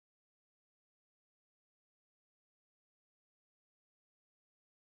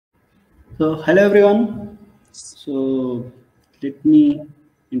Hello everyone. So, let me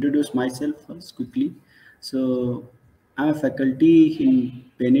introduce myself first quickly. So, I'm a faculty in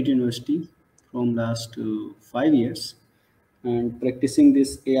Bennett University from last 5 years and practicing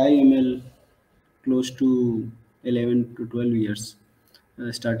this AI ML close to 11 to 12 years.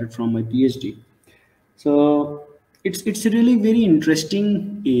 Started from my PhD. So it's a really very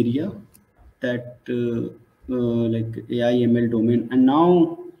interesting area that like AI ML domain, and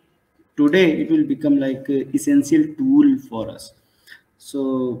now today it will become like a essential tool for us.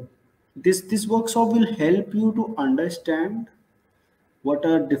 So this workshop will help you to understand what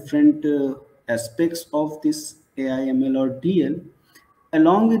are different aspects of this AI ML or DL.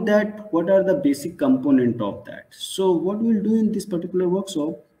 Along with that, what are the basic component of that? So what we'll do in this particular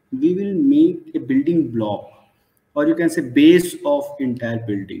workshop, we will make a building block, or you can say base of entire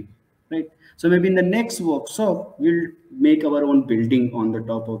building, right? So maybe in the next workshop, we'll make our own building on the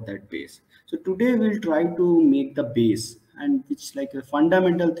top of that base. So today we'll try to make the base, and which like a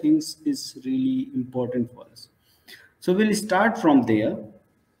fundamental things is really important for us. So we'll start from there,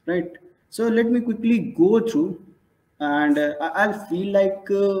 right? So let me quickly go through, and I'll feel like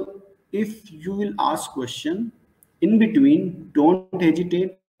if you will ask question in between, don't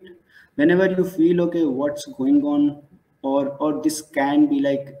hesitate. Whenever you feel okay, what's going on, or this can be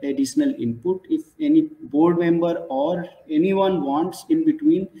like additional input. If any board member or anyone wants in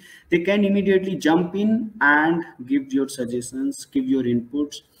between, they can immediately jump in and give your suggestions, give your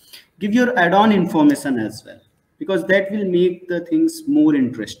inputs, give your add-on information as well, because that will make the things more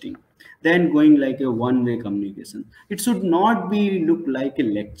interesting than going like a one-way communication. It should not be look like a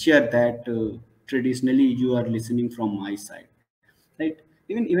lecture that traditionally you are listening from my side, right?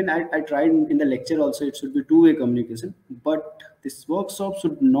 Even I tried in the lecture also, it should be two-way communication, but this workshop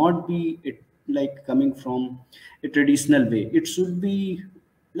should not be like coming from a traditional way. It should be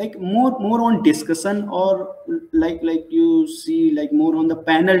like more on discussion, or like you see like more on the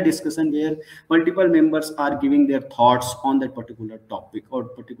panel discussion where multiple members are giving their thoughts on that particular topic or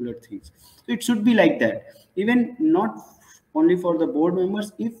particular things. So it should be like that, even not only for the board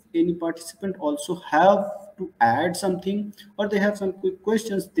members. If any participant also have to add something, or they have some quick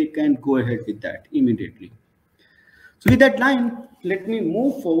questions, they can go ahead with that immediately. So with that line, let me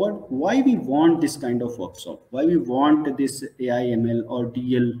move forward. Why we want this kind of workshop? Why we want this AI ML or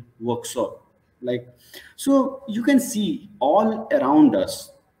DL workshop? Like, so you can see all around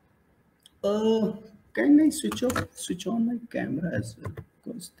us. Uh, can I switch on my camera as well?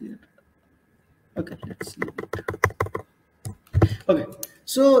 Because there. Okay, let's leave it. Okay,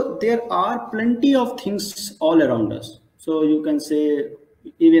 so there are plenty of things all around us. So you can say,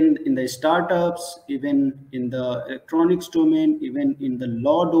 even in the startups, even in the electronics domain, even in the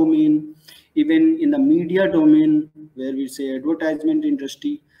law domain, even in the media domain, where we say advertisement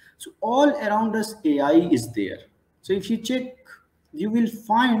industry. So all around us, AI is there. So if you check, you will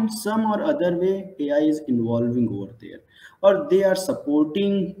find some or other way AI is involving over there, or they are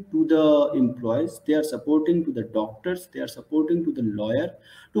supporting to the employees, they are supporting to the doctors, they are supporting to the lawyer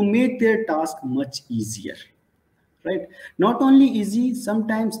to make their task much easier, right? Not only easy,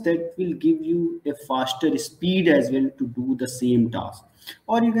 sometimes that will give you a faster speed as well to do the same task,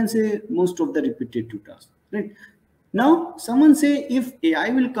 or you can say most of the repetitive tasks, right? Now someone say, if AI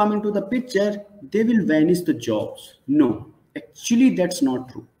will come into the picture, they will vanish the jobs. No, actually that's not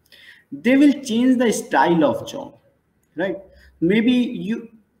true. They will change the style of job, right? Maybe you,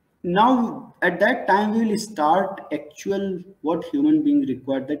 now at that time we will start actual what human being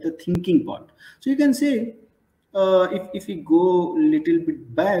required, that the thinking part. So you can say, if we go a little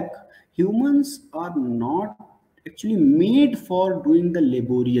bit back, humans are not actually made for doing the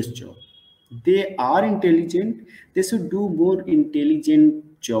laborious job. They are intelligent, they should do more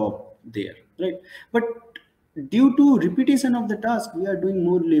intelligent job there, right? But due to repetition of the task, we are doing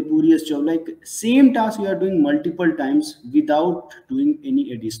more laborious job, like same task we are doing multiple times without doing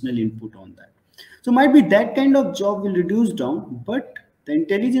any additional input on that. So might be that kind of job will reduce down, but the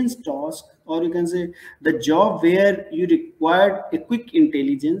intelligence task, or you can say the job where you required a quick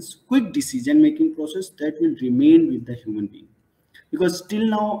intelligence, quick decision making process, that will remain with the human being, because still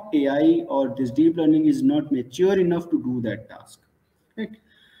now AI or this deep learning is not mature enough to do that task, right?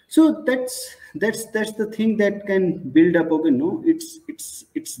 So that's the thing that can build up. Okay, no,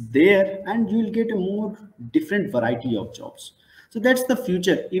 it's there, and you will get a more different variety of jobs. So that's the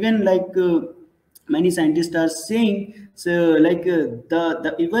future. Even like many scientists are saying, so like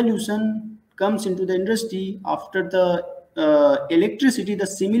the evolution comes into the industry after the electricity. The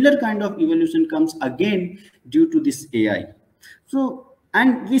similar kind of evolution comes again due to this AI. So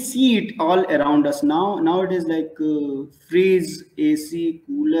and we see it all around us now it is like fridge, AC,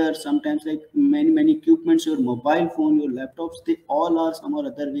 cooler, sometimes like many equipments, your mobile phone, your laptops, they all are some or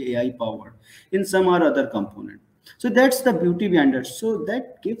other way AI powered in some or other component. So that's the beauty behind it. So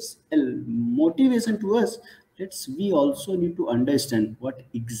that gives a motivation to us. Let's we also need to understand what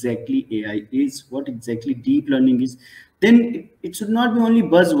exactly AI is, what exactly deep learning is. Then it should not be only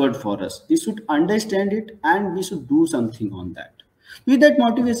buzzword for us. We should understand it and we should do something on that. With that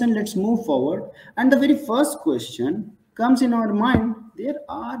motivation, let's move forward. And the very first question comes in our mind. There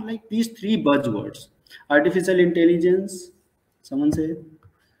are like these three buzzwords: artificial intelligence, someone say,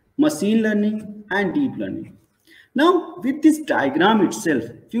 machine learning, and deep learning. Now, with this diagram itself,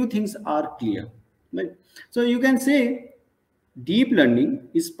 few things are clear. Right? So you can say deep learning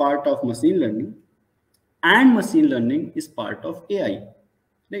is part of machine learning, and machine learning is part of AI.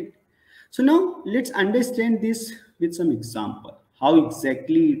 Right? So now let's understand this with some example, how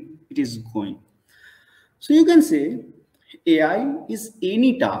exactly it is going. So you can say AI is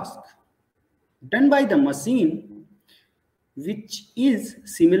any task done by the machine which is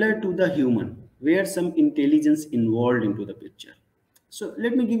similar to the human, where some intelligence involved into the picture. So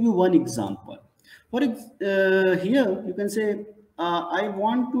let me give you one example. Here you can say I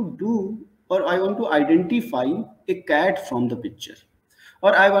want to do, or I want to identify a cat from the picture,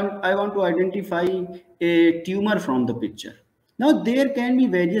 or I want to identify a tumor from the picture. Now there can be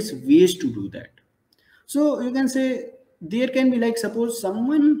various ways to do that. So you can say there can be like, suppose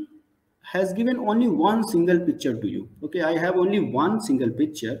someone has given only one single picture to you. Okay, I have only one single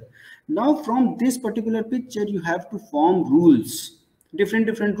picture. Now from this particular picture, you have to form rules,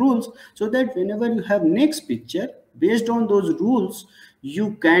 different rules, so that whenever you have next picture, based on those rules,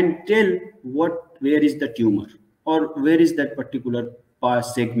 you can tell where is the tumor, or where is that particular part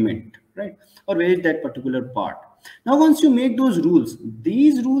segment, right? Or where is that particular part. Now, once you make those rules,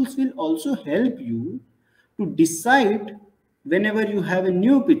 these rules will also help you to decide whenever you have a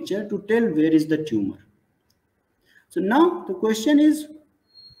new picture to tell where is the tumor. So now the question is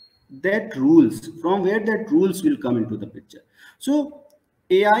that rules, from where that rules will come into the picture. So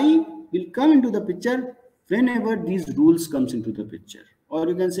AI will come into the picture whenever these rules comes into the picture, or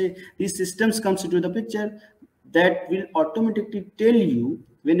you can say these systems comes into the picture, that will automatically tell you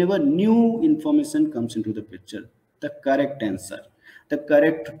whenever new information comes into the picture, the correct answer, the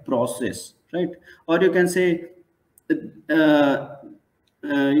correct process, right? Or uh, you can say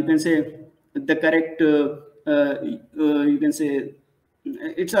the correct you can say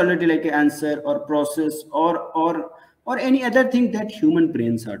it's already like an answer or process, or any other thing that human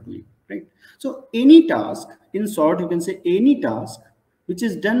brains are doing, right? So any task, in short, you can say any task which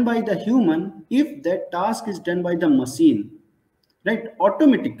is done by the human, if that task is done by the machine, right,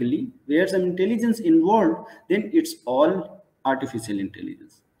 automatically where some intelligence involved, then it's all artificial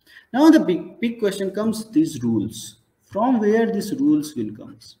intelligence. Now the big question comes, these rules, from where these rules will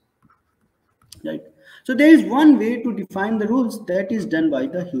comes, right? So there is one way to define the rules, that is done by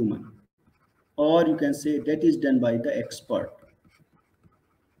the human, or you can say that is done by the expert,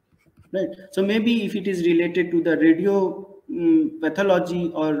 right? So maybe if it is related to the radio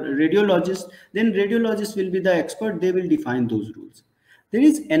pathology or radiologist, then radiologist will be the expert, they will define those rules. There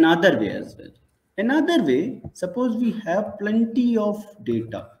is another way as well. Another way, suppose we have plenty of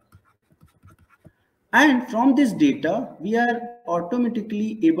data, and from this data we are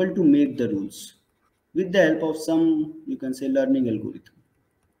automatically able to make the rules with the help of some, you can say, learning algorithm.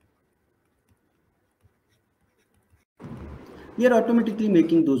 We are automatically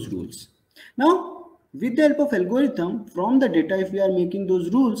making those rules. Now, with the help of algorithm, from the data, if we are making those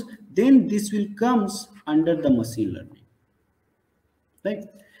rules, then this will comes under the machine learning, right?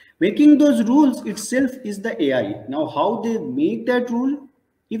 Making those rules itself is the AI. Now, how they make that rule?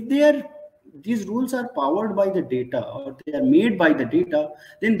 If they are, these rules are powered by the data, or they are made by the data,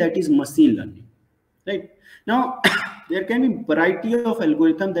 then that is machine learning, right? Now, there can be variety of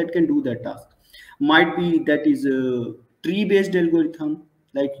algorithm that can do that task. Might be that is a tree based algorithm,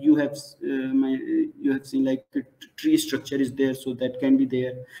 like you have seen like a tree structure is there, so that can be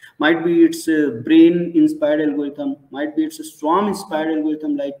there. Might be it's a brain inspired algorithm, might be it's a swarm inspired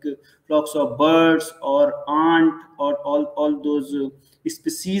algorithm, like flocks of birds or ant, or all those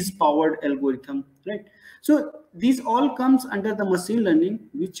species powered algorithm, right? So these all comes under the machine learning,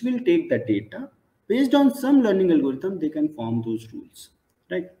 which will take the data, based on some learning algorithm, they can form those rules,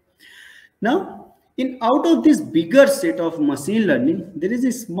 right? Now, in out of this bigger set of machine learning, there is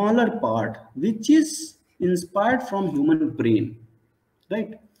a smaller part which is inspired from human brain,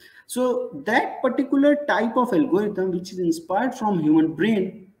 right? So that particular type of algorithm which is inspired from human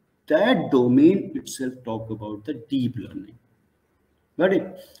brain, that domain itself talk about the deep learning, Got it?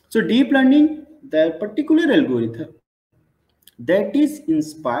 So deep learning, the particular algorithm that is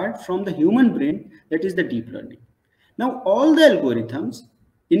inspired from the human brain, that is the deep learning. Now all the algorithms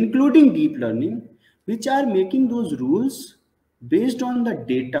including deep learning which are making those rules based on the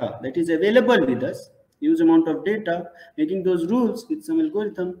data that is available with us, huge amount of data, making those rules with some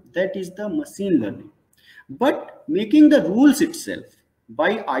algorithm, that is the machine learning. But making the rules itself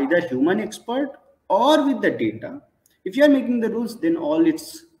by either human expert or with the data, if you are making the rules, then all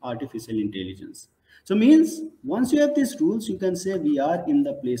it's artificial intelligence. So means once you have these rules, you can say we are in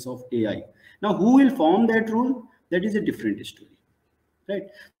the place of AI. Now, who will form that rule? That is a different story, right?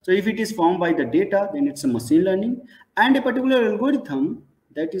 So if it is formed by the data, then it's a machine learning, and a particular algorithm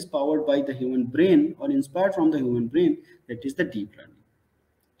that is powered by the human brain or inspired from the human brain, that is the deep learning.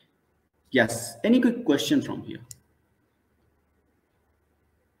 Yes, any quick question from here?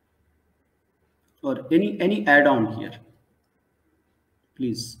 Or any add-on here,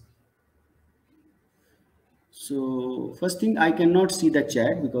 please? So first thing, I cannot see the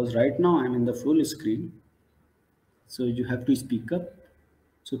chat because right now I'm in the full screen. So you have to speak up.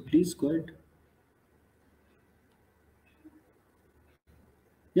 So please go ahead.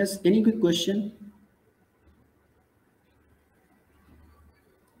 Yes, any quick question?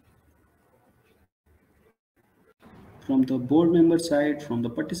 From the board member side, from the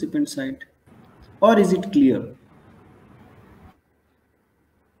participant side, or is it clear?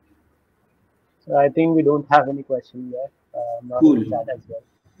 So I think we don't have any question yet, not in Cool. the chat as well.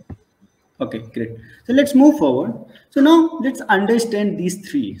 Okay, great. So let's move forward. So now let's understand these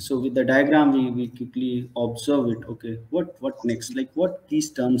three. So with the diagram, we quickly observe it. Okay, what next? Like what these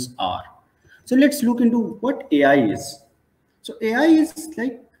terms are. So let's look into what AI is. So AI is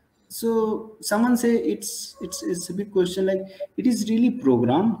like, so someone say it's a big question, like it is really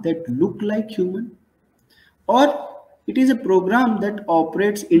program that look like human, or it is a program that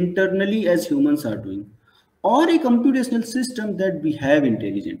operates internally as humans are doing, or a computational system that behave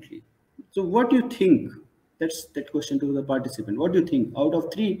intelligently. So what do you think? That's that question to the participant. What do you think out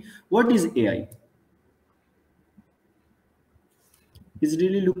of three, what is AI? Is it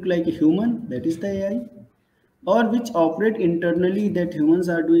really look like a human, that is the AI, or which operate internally that humans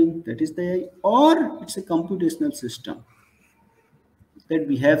are doing, that is the AI, or it's a computational system that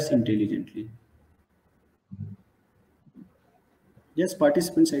behaves intelligently? Yes,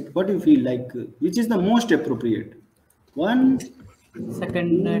 participant side, what do you feel like? Which is the most appropriate? One,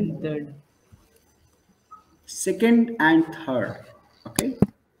 Second two, and third. second and third. Okay.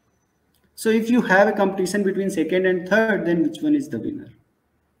 So if you have a competition between second and third, then which one is the winner?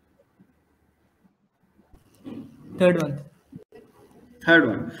 Third one. Third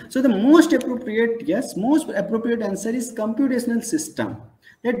one. So the most appropriate, yes, most appropriate answer is computational system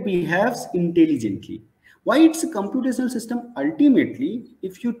that behaves intelligently. Why it's a computational system? Ultimately,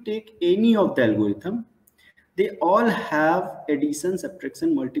 if you take any of the algorithm, they all have addition,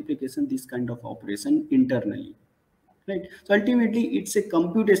 subtraction, multiplication, this kind of operation internally, right? So ultimately, it's a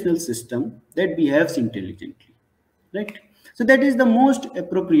computational system that behaves intelligently, right? So that is the most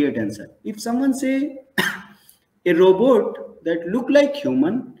appropriate answer. If someone say a robot that look like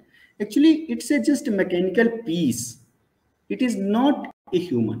human, actually it's a just a mechanical piece. It is not a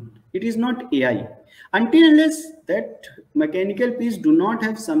human, it is not AI, until unless that mechanical piece do not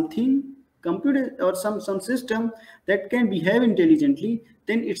have something computer or some system that can behave intelligently,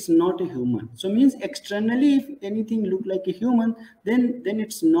 then it's not a human. So means externally if anything look like a human, then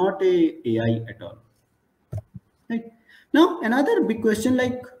it's not a AI at all, right? Now another big question,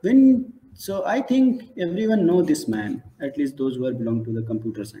 like when, so I think everyone know this man, at least those who are belong to the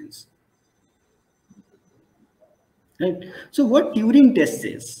computer science, right? So what Turing test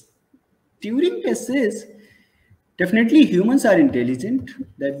says? Turing test says definitely humans are intelligent,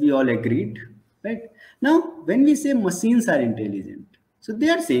 that we all agreed, right? Now when we say machines are intelligent, so they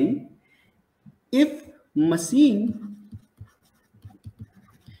are saying if machine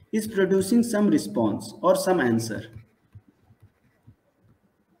is producing some response or some answer,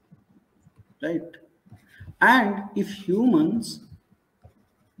 right? And if humans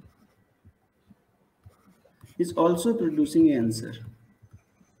is also producing an answer,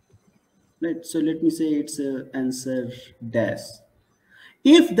 right? So let me say it's a answer dash.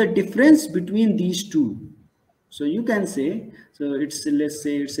 If the difference between these two, so you can say, so it's, let's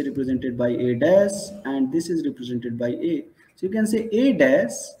say it's represented by a dash and this is represented by a. So you can say a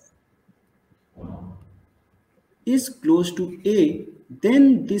dash is close to a,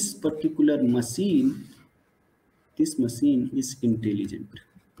 then this particular machine, this machine is intelligent,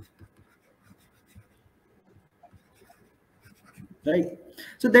 right?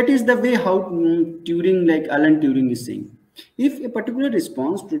 So that is the way how Turing, like Alan Turing is saying. if a particular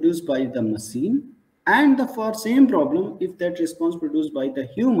response produced by the machine and the for same problem, if that response produced by the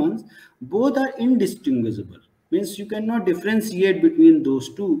humans, both are indistinguishable, means you cannot differentiate between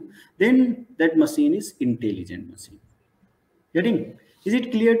those two, then that machine is intelligent machine. Getting? Is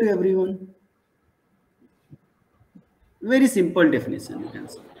it clear to everyone? Very simple definition, you can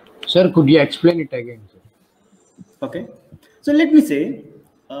say. Sir, could you explain it again, sir? Okay. So let me say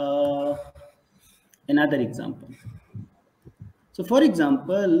another example. So for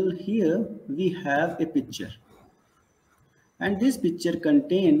example, here we have a picture, and this picture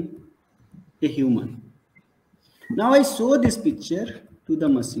contains a human. Now I show this picture to the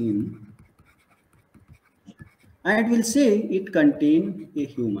machine, and it will say it contains a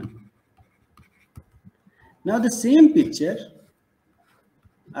human. Now the same picture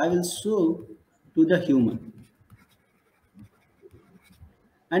I will show to the human,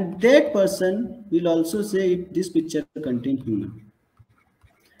 and that person will also say this picture contains human.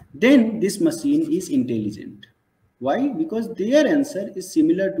 Then this machine is intelligent. Why? Because their answer is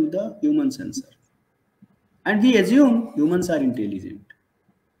similar to the human's answer. And we assume humans are intelligent.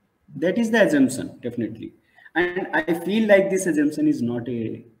 That is the assumption, definitely. And I feel like this assumption is not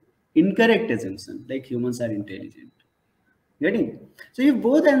a incorrect assumption, like humans are intelligent. Getting? So if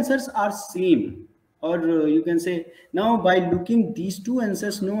both answers are same, or you can say, now by looking these two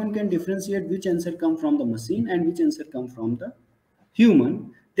answers, no one can differentiate which answer come from the machine and which answer come from the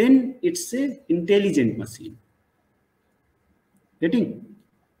human, then it's a intelligent machine. Getting?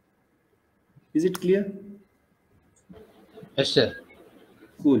 Is it clear? Yes, sir.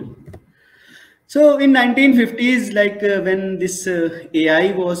 Cool. So in 1950s, like when this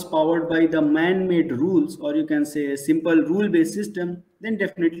AI was powered by the man-made rules, or you can say a simple rule-based system, then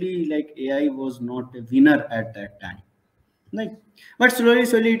definitely like AI was not a winner at that time. Like, but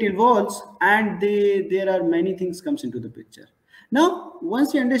slowly it evolves, and there are many things comes into the picture. Now,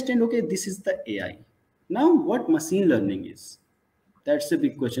 once you understand, okay, this is the AI. Now, what machine learning is? That's a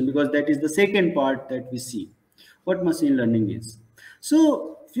big question, because that is the second part that we see. What machine learning is?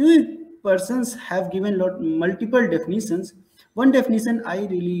 So, few persons have given multiple definitions. One definition I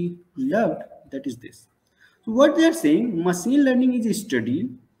really loved, that is this. So what they are saying, machine learning is a study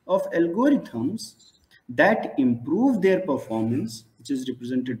of algorithms that improve their performance, which is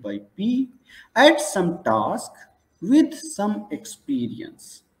represented by P, at some task with some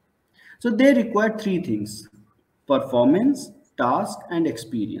experience. So they require three things: performance, task, and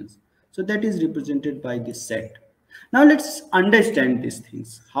experience. So that is represented by this set. Now let's understand these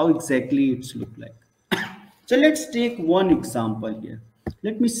things, how exactly it's look like. So let's take one example here.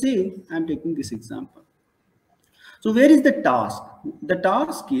 Let me say I'm taking this example. So where is the task? The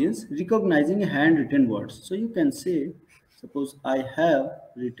task is recognizing a handwritten words. So you can say, suppose I have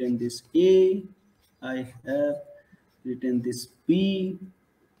written this A, I have written this B,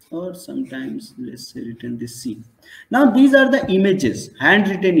 or sometimes let's say written this C. Now these are the images,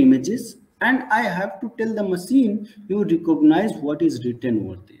 handwritten images, and I have to tell the machine you recognize what is written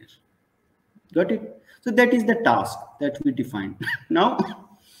over there. Got it? So that is the task that we defined. Now,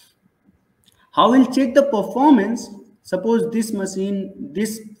 how will check the performance? Suppose this machine,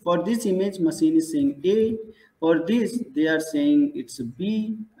 for this image, machine is saying A, for this they are saying it's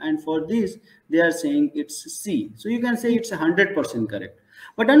B, and for this they are saying it's C. So you can say it's 100% correct.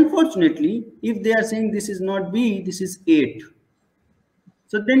 But unfortunately, if they are saying this is not B, this is 8.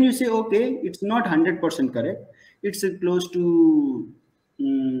 So then you say, okay, it's not 100% correct. It's close to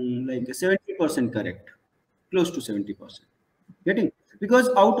like 70% correct, close to 70%. Getting? Because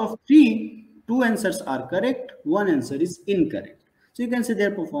out of three, two answers are correct, one answer is incorrect. So you can say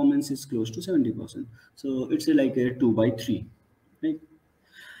their performance is close to 70%. So it's like a 2 by 3. Right?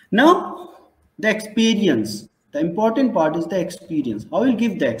 Now, the experience. The important part is the experience. How will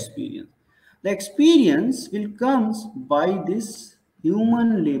give the experience? The experience will comes by this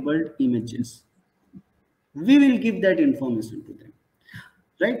human labeled images. We will give that information to them,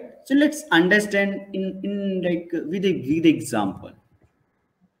 right? So let's understand in like with a example.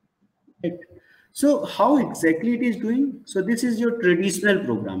 Right. So how exactly it is doing? So this is your traditional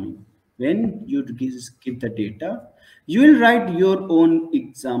programming. When you give the data, you will write your own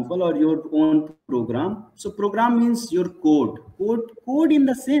example or your own program. So program means your code. Code in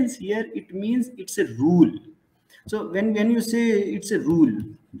the sense here, it means it's a rule. So when you say it's a rule,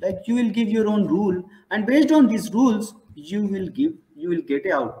 like you will give your own rule, and based on these rules, you will get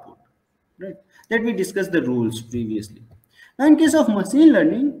a output, right? That we discussed the rules previously. Now in case of machine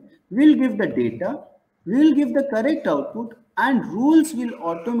learning, we'll give the data, we'll give the correct output, and rules will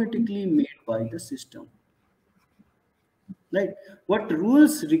automatically made by the system. right? What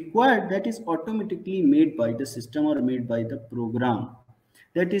rules required, that is automatically made by the system or made by the program.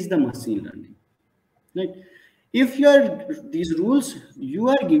 That is the machine learning, right? If you are these rules you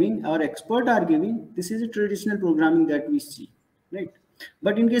are giving, our expert are giving, this is a traditional programming that we see, right?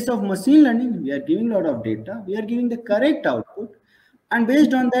 But in case of machine learning, we are giving a lot of data, we are giving the correct output, and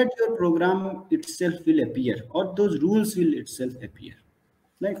based on that your program itself will appear, or those rules will itself appear,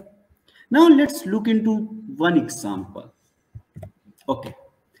 right? Now let's look into one example. Okay,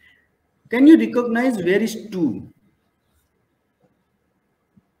 can you recognize where is 2?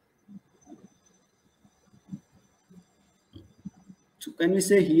 So can we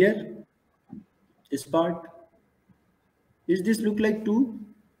say here, this part, is this look like 2?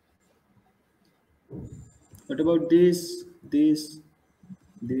 What about this, this?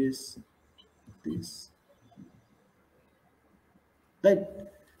 Right?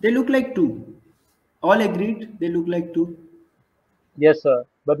 They look like 2. All agreed, they look like 2. Yes, sir.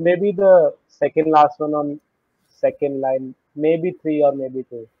 But maybe the second last one on second line, maybe 3 or maybe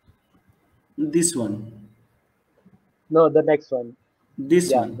 2. This one, No, the next one.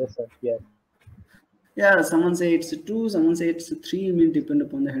 this Yeah, one. this one. Yes. Yeah, someone say it's a 2, someone say it's a 3. It will depend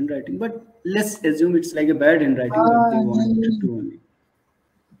upon the handwriting. But let's assume it's like a bad handwriting, but they want to only.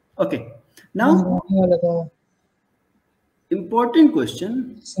 Okay. Now, important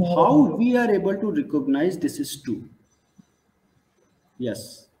question: how we are able to recognize this is 2?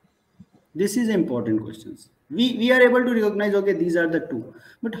 Yes. This is important questions. We are able to recognize, okay, these are the 2.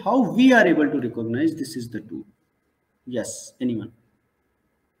 But how we are able to recognize this is the 2? Yes, anyone?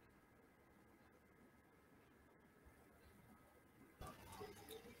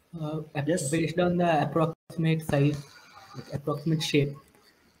 Yes. Based on the approximate size, like approximate shape.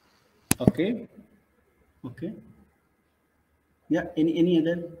 Okay. Okay. Yeah, any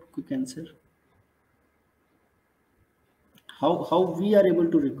other quick answer? How we are able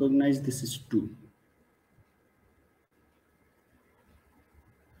to recognize this is 2?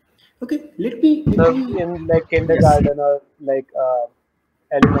 Okay, let So me in like yes. kindergarten or like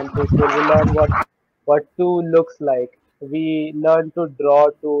elementary school, we learn what two looks like. We learn to draw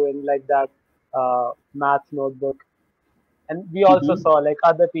two in like that math notebook, and we also Mm-hmm. saw like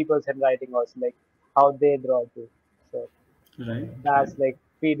other people's handwriting also, like how they draw too. So Right, right, that's like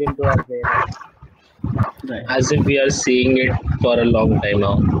feed into our brain. And, right. As if we are seeing it for a long time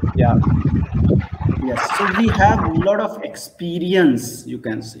now. yeah. Yes. So we have a lot of experience, you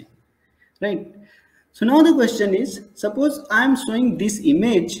can say, right? So now the question is, suppose I am showing this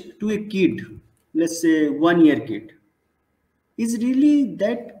image to a kid, let's say 1 year kid. Is really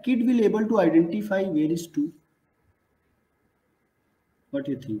that kid will able to identify where is 2? What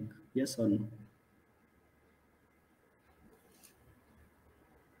do you think? Yes or no?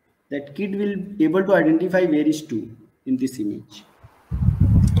 That kid will able to identify where is 2 in this image?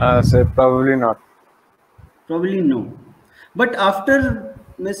 Sir, probably not. Probably no. But after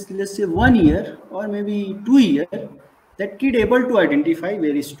let's say 1 year or maybe 2 year, that kid able to identify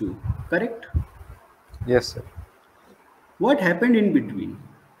where is 2. Correct? Yes, sir. What happened in between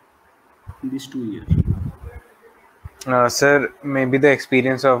in these 2 years? Sir, maybe the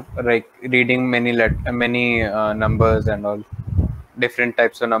experience of like reading many numbers and all, different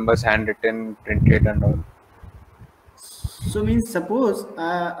types of numbers, handwritten, printed, and all. So means suppose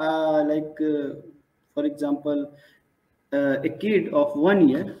for example, a kid of 1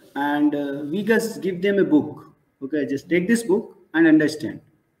 year, and we just give them a book. Okay, just take this book and understand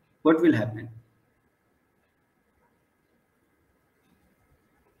what will happen.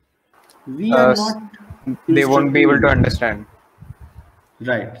 We are S- not they won't be able to instructing, understand.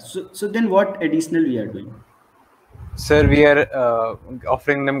 right? So then what additional we are doing? Sir, we are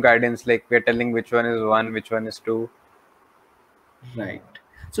offering them guidance, like we are telling which one is 1, which one is 2. Right.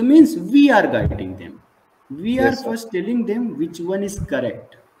 So means we are guiding them. We are Yes, sir. first telling them which one is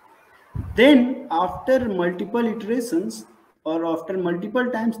correct. Then after multiple iterations or after multiple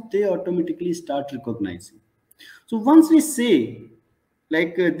times, they automatically start recognizing. So once we say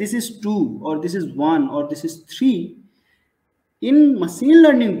like this is 2 or this is 1 or this is 3, in machine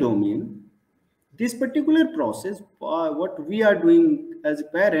learning domain, this particular process, what we are doing as a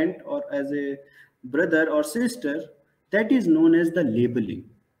parent or as a brother or sister, that is known as the labeling.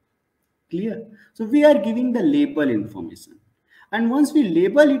 Clear? So we are giving the label information. And once we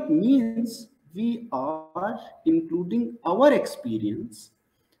label, it means we are including our experience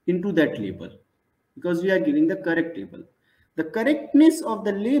into that label, because we are giving the correct label. The correctness of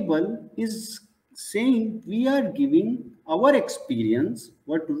the label is saying we are giving our experience,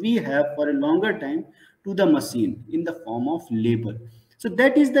 what we have for a longer time, to the machine in the form of label. So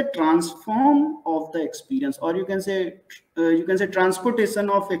that is the transform of the experience, or you can say transportation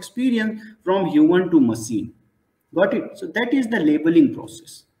of experience from human to machine. Got it? So that is the labeling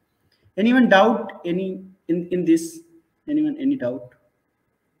process. Anyone doubt any in this? Anyone any doubt?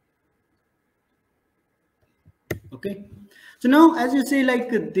 Okay. So now, as you say,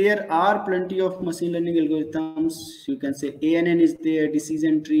 like there are plenty of machine learning algorithms. You can say ANN is there,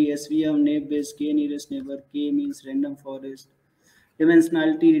 decision tree, SVM, naive Bayes, K nearest neighbor, K means random forest,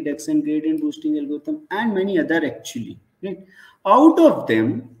 dimensionality reduction, gradient boosting algorithm, and many other actually. Right. Out of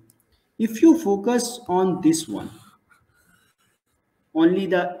them, if you focus on this one, only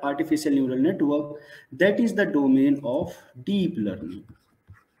the artificial neural network, that is the domain of deep learning.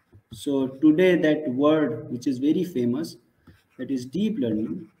 So today that word which is very famous, that is deep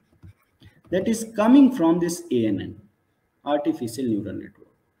learning, that is coming from this ANN, artificial neural network.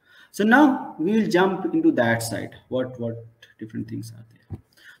 So now we will jump into that side. What different things are there?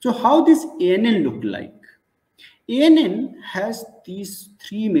 So how this ANN look like? ANN has these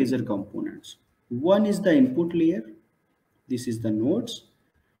three major components. One is the input layer. This is the nodes.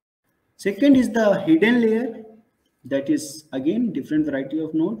 Second is the hidden layer, that is again different variety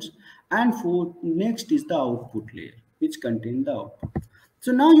of nodes, and next is the output layer which contain the output.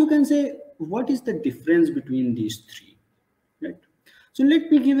 So now you can say what is the difference between these three, right? So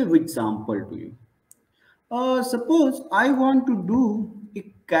let me give an example to you. Suppose I want to do a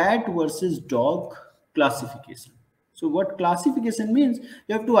cat versus dog classification. So what classification means,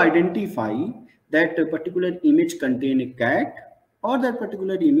 you have to identify that a particular image contain a cat or that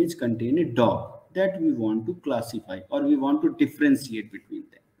particular image contain a dog, that we want to classify or we want to differentiate between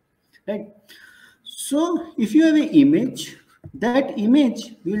them, right? So if you have an image, that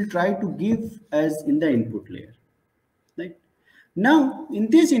image we will try to give as in the input layer, right? Now, in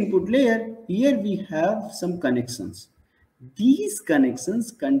this input layer, here we have some connections. These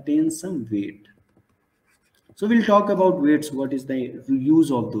connections contain some weight. So we'll talk about weights, what is the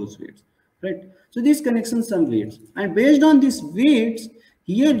use of those weights, right? So these connections, some weights. And based on these weights,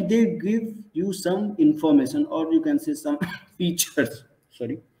 here they give you some information, or you can say some features,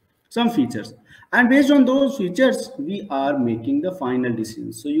 sorry, some features. And based on those features, we are making the final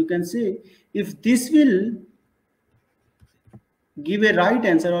decision. So you can say, if this will give a right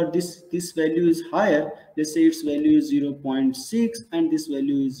answer, or this value is higher, let's say its value is 0.6 and this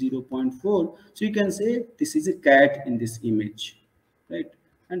value is 0.4, so you can say this is a cat in this image, right?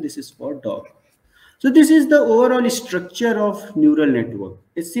 And this is for dog. So this is the overall structure of neural network,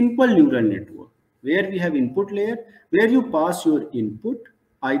 a simple neural network where we have input layer, where you pass your input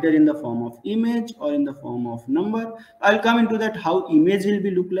either in the form of image or in the form of number. I'll come into that how image will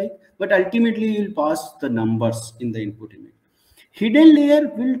be look like, but ultimately you'll pass the numbers in the input image. Hidden layer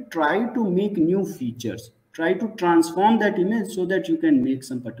will try to make new features, try to transform that image so that you can make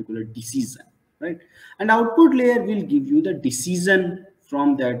some particular decision, right? And output layer will give you the decision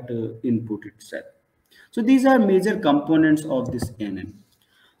from that input itself. So these are major components of this ANN.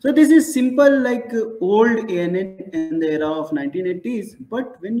 So this is simple like old ANN in the era of 1980s,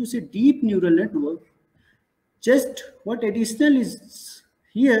 but when you say deep neural network, just what additional is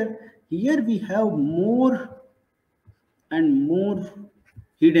here, here we have more and more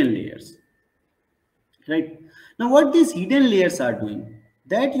hidden layers, right? Now what these hidden layers are doing,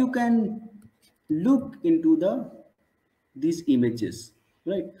 that you can look into these images,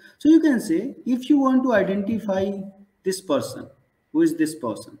 right? So you can say, if you want to identify this person, who is this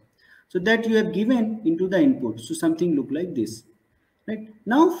person, so that you have given into the input, so something look like this, right?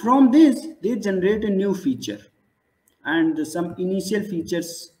 Now from this they generate a new feature, and some initial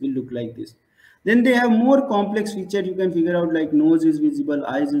features will look like this. Then they have more complex feature, you can figure out like nose is visible,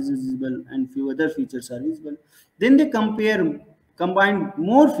 eyes is visible, and few other features are visible. Then they combine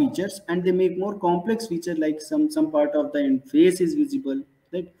more features and they make more complex feature, like some part of the face is visible,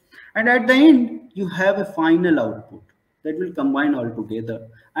 right? And at the end you have a final output that will combine all together,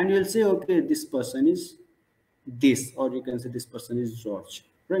 and you'll say, okay, this person is this, or you can say this person is George,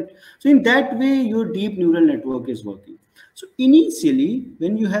 right? So in that way your deep neural network is working. So initially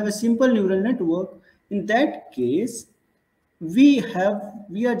when you have a simple neural network, in that case we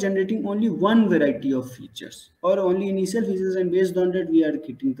are generating only one variety of features or only initial features, and based on that we are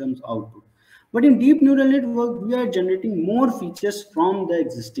getting them output. But in deep neural network we are generating more features from the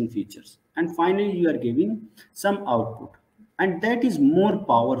existing features, and finally you are giving some output, and that is more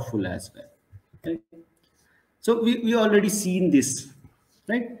powerful as well, right? So we already seen this,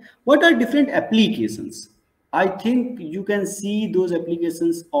 right? What are different applications? I think you can see those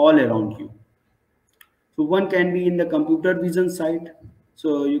applications all around you. So one can be in the computer vision side.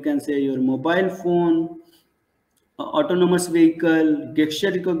 So you can say your mobile phone, autonomous vehicle,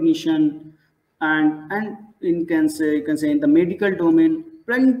 gesture recognition, and you can say in the medical domain,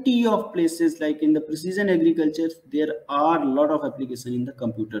 plenty of places like in the precision agriculture, there are a lot of application in the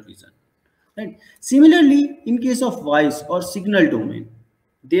computer vision. Right. Similarly, in case of voice or signal domain,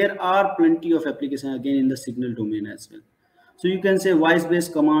 there are plenty of application again in the signal domain as well. So you can say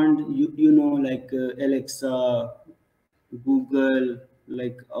voice-based command, you know, like Alexa, Google,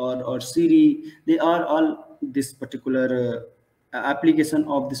 like or Siri, they are all this particular application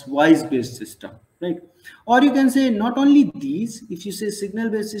of this voice-based system, right? Or you can say not only these, if you say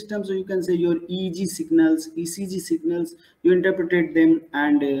signal-based system, so you can say your EEG signals, ECG signals, you interpret them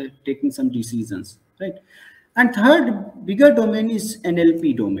and taking some decisions, right? And third bigger domain is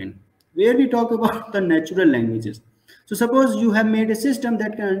NLP domain, where we talk about the natural languages. So suppose you have made a system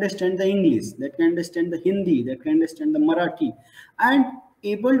that can understand the English, that can understand the Hindi, that can understand the Marathi, and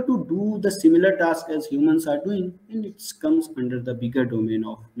able to do the similar task as humans are doing, and it comes under the bigger domain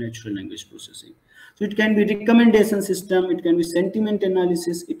of natural language processing. So it can be recommendation system, it can be sentiment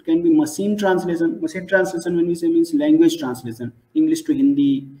analysis, it can be machine translation. Machine translation, when we say, means language translation, English to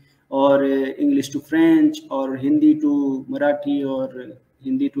Hindi, or English to French, or Hindi to Marathi, or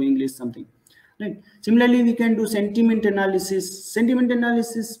Hindi to English, something. Right. Similarly, we can do sentiment analysis. Sentiment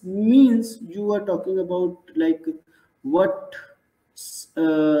analysis means you are talking about like what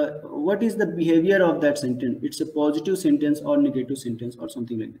what is the behavior of that sentence. It's a positive sentence or negative sentence or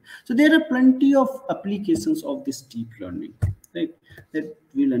something like that. So there are plenty of applications of this deep learning, right, that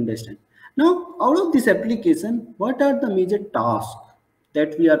we'll understand. Now, out of this application, what are the major tasks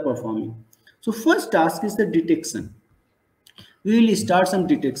that we are performing? So first task is the detection. We will start some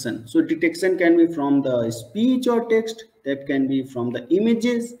detection. So detection can be from the speech or text, that can be from the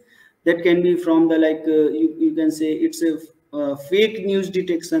images, that can be from the like you can say it's a fake news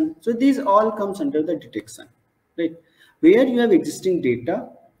detection. So these all comes under the detection, right, where you have existing data,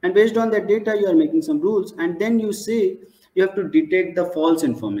 and based on that data you are making some rules, and then you say you have to detect the false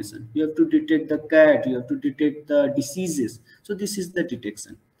information, you have to detect the cat, you have to detect the diseases. So this is the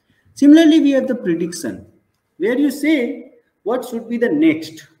detection. Similarly, we have the prediction, where you say what should be the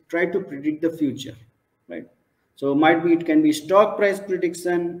next, try to predict the future, right? So might be it can be stock price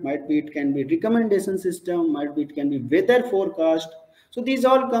prediction, might be it can be recommendation system, might be it can be weather forecast. So these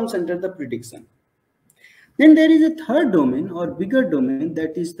all comes under the prediction. Then there is a third domain or bigger domain,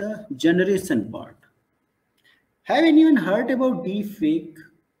 that is the generation part. Have anyone heard about deep fake?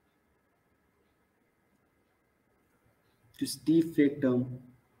 This deep fake term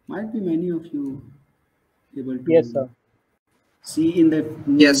might be many of you able Yes, to sir. see in the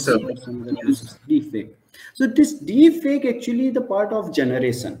Yes, news sir. or some other places. Deep fake. So this deep fake actually the part of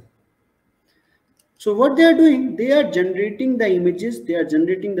generation. So what they are doing, they are generating the images, they are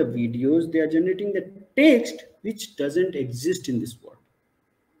generating the videos, they are generating the text which doesn't exist in this world.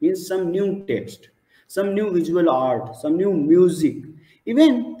 Means some new text, some new visual art, some new music.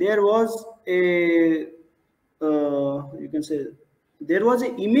 Even there was a you can say there was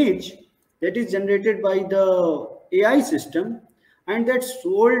an image that is generated by the AI system, and that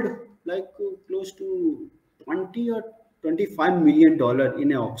sold like close to 20 or 25 million dollar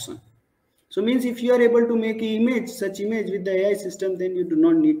in an auction. So means if you are able to make an image, such image with the AI system, then you do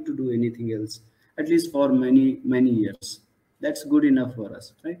not need to do anything else, at least for many years. That's good enough for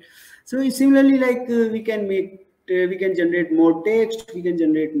us, right? So similarly, like we can generate more text, we can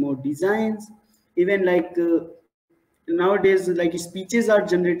generate more designs, even like nowadays, like speeches are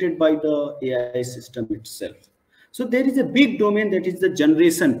generated by the AI system itself. So there is a big domain, that is the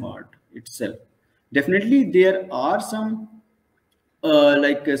generation part itself. Definitely, there are some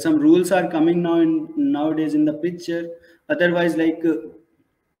some rules are coming now in nowadays in the picture. Otherwise, like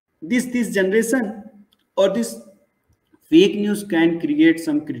this generation or this fake news can create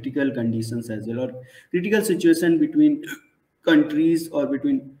some critical conditions as well, or critical situation between countries or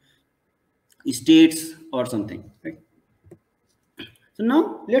between states or something, right? So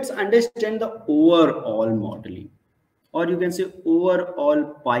now let's understand the overall modeling, or you can say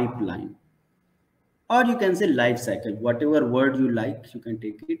overall pipeline, or you can say life cycle, whatever word you like, you can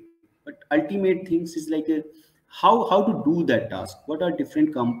take it. But ultimate things is like a, how to do that task, what are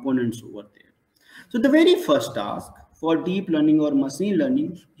different components over there. So the very first task for deep learning or machine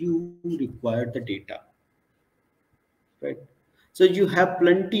learning, you require the data, right? So you have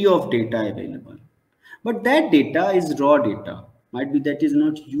plenty of data available, but that data is raw data, might be that is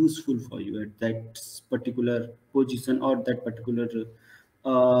not useful for you at that particular position or that particular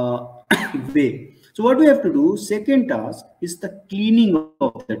uh, way. So what we have to do, second task is the cleaning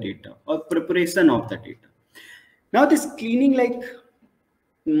of the data or preparation of the data. Now this cleaning, like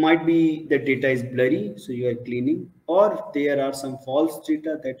might be the data is blurry, so you are cleaning, or there are some false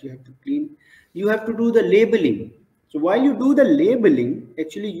data that you have to clean. You have to do the labeling. So while you do the labeling,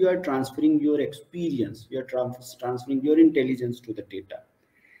 actually you are transferring your experience, you are transferring your intelligence to the data,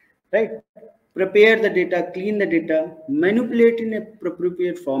 right? Prepare the data, clean the data, manipulate in a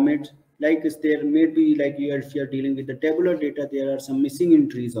appropriate format. Like is there may be like if you are dealing with the tabular data, there are some missing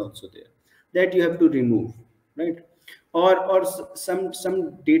entries also there that you have to remove, right? Or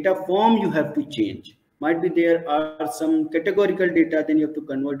some data form you have to change. Might be there are some categorical data, then you have to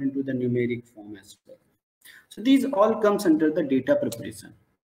convert into the numeric form as well. So these all comes under the data preparation.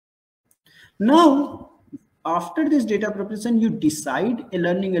 Now, after this data preparation, you decide a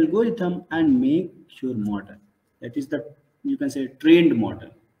learning algorithm and make your model. That is the, you can say, trained model,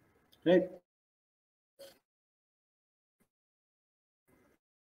 right?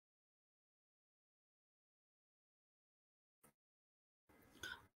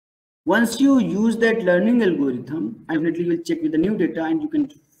 Once you use that learning algorithm, and definitely you will check with the new data and you can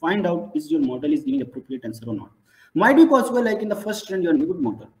find out is your model is giving appropriate answer or not. Might be possible like in the first run you are a good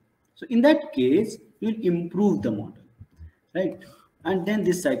model. So in that case, you will improve the model, right? And then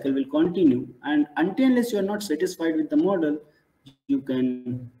this cycle will continue, and until unless you are not satisfied with the model, you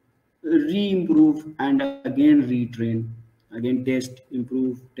can re-improve and again retrain, again test,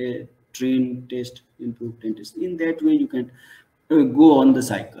 improve, train, test, improve, train, test. In that way you can go on the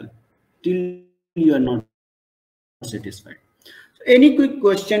cycle till you are not satisfied. So any quick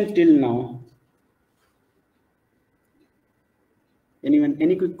question till now? Anyone,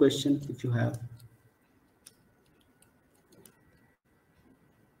 any quick question if you have?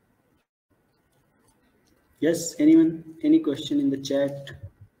 Yes, anyone, any question in the chat?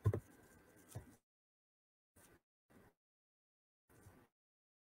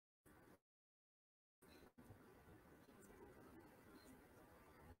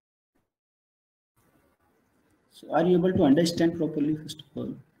 So are you able to understand properly, first of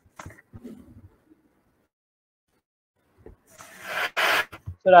all?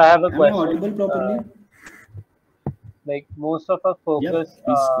 Sir, I have a Am I question. audible properly? Like most of our Yep, focus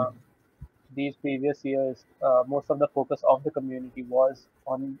please go ahead. these previous years, most of the focus of the community was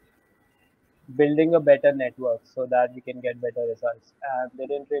on building a better network so that we can get better results, and they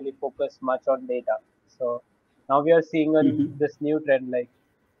didn't really focus much on data. So now we are seeing Mhm. this new trend, like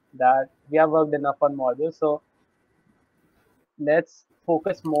that we have worked enough on models, so let's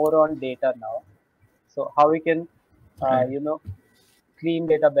focus more on data now. So how we can Right. you know clean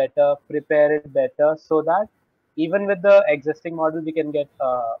data better, prepare it better, so that even with the existing model we can get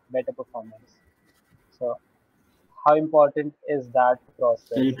better performance. So how important is that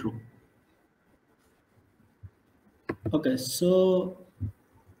process? Very true. Okay, so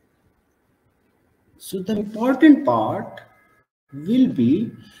the important part will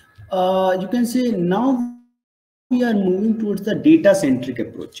be, you can say now we are moving towards the data centric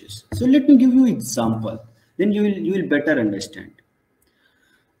approaches. So let me give you example, then you will better understand.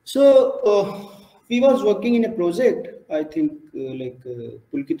 So we was working in a project. I think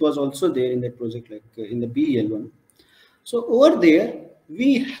Pulkit was also there in that project, like in the BEL one. So over there,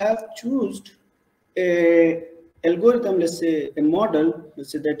 we have chosen a algorithm, let's say a model,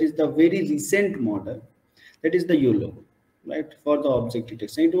 let's say that is the very recent model, that is the YOLO, right, for the object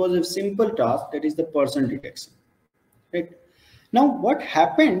detection. It was a simple task, that is the person detection, right? Now, what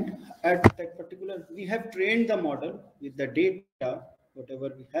happened at that particular, we have trained the model with the data,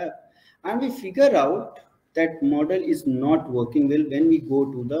 whatever we have, and we figure out that model is not working well when we go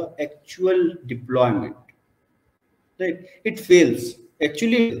to the actual deployment, right? It fails,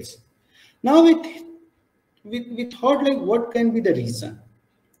 actually it fails. Now we thought like what can be the reason,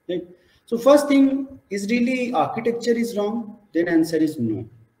 right? So first thing is really architecture is wrong, then answer is no.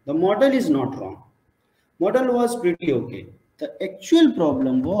 The model is not wrong, model was pretty okay. The actual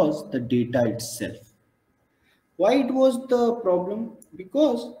problem was the data itself. Why it was the problem?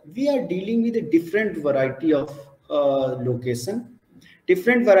 Because we are dealing with a different variety of location,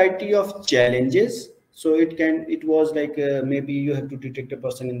 different variety of challenges. So it was like maybe you have to detect a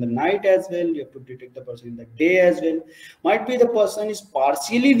person in the night as well, you have to detect the person in the day as well. Might be the person is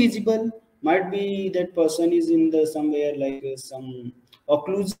partially visible, might be that person is in the somewhere like some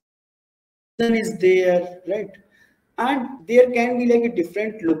occlusion is there, right? And there can be like a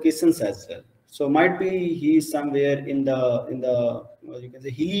different locations as well. So might be he is somewhere in the you can say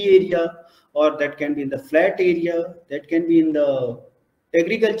hilly area, or that can be in the flat area, that can be in the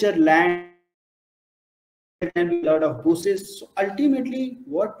agriculture land, there can be a lot of bushes. So ultimately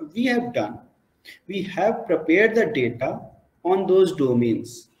what we have done, we have prepared the data on those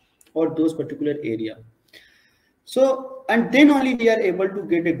domains or those particular area. So, and then only we are able to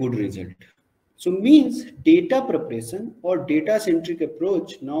get a good result. So means data preparation or data centric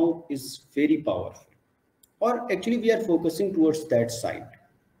approach now is very powerful, or actually we are focusing towards that side,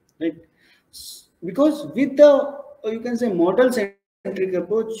 right? Because with the you can say model centric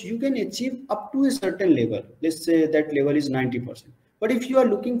approach, you can achieve up to a certain level. Let's say that level is 90%. But if you are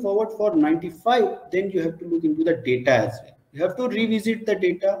looking forward for 95, then you have to look into the data as well. You have to revisit the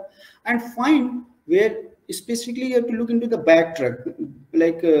data and find where specifically you have to look into the backtrack,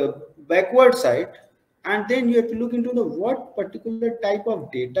 like backward side, and then you have to look into the what particular type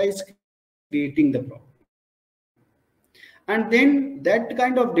of data is creating the problem, and then that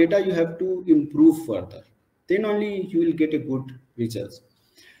kind of data you have to improve further. Then only you will get a good results.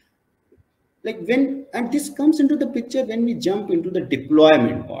 Like when, and this comes into the picture when we jump into the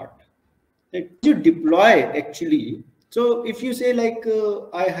deployment part. Like you deploy actually, so if you say like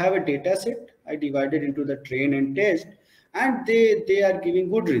I have a data set, I divided into the train and test, and they are giving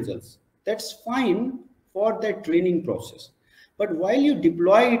good results, that's fine for that training process. But while you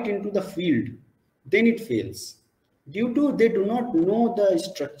deploy it into the field, then it fails due to they do not know the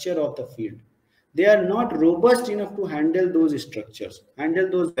structure of the field. They are not robust enough to handle those structures, handle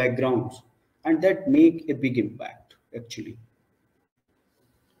those backgrounds, and that make a big impact actually.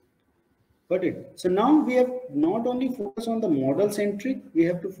 Got it. So now we have not only focus on the model centric, we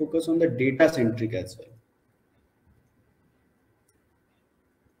have to focus on the data centric as well.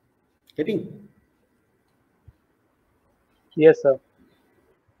 Getting? Yes, sir.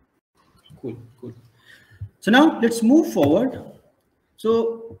 Cool, cool. So now let's move forward.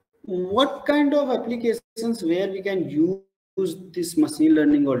 So what kind of applications where we can use this machine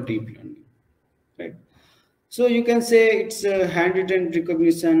learning or deep learning, right? So you can say it's handwritten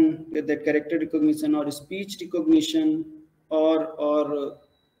recognition, that character recognition, or speech recognition, or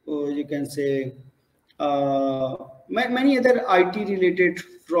you can say many other IT related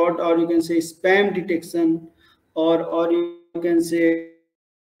fraud, or you can say spam detection, or you can say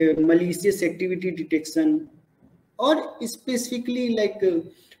malicious activity detection, or specifically like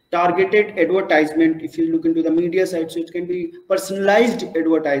targeted advertisement. If you look into the media side, so it can be personalized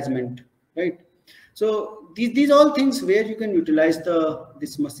advertisement, right? So these all things where you can utilize the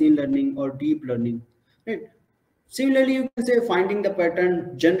this machine learning or deep learning, right? Similarly, you can say finding the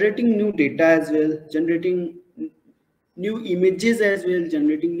pattern, generating new data as well, generating new images as well,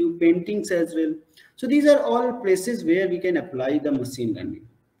 generating new paintings as well. So these are all places where we can apply the machine learning,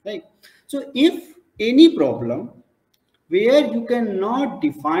 right? So if any problem where you cannot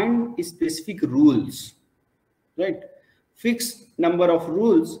define specific rules, right, fixed number of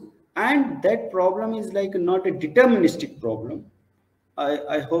rules, and that problem is like not a deterministic problem.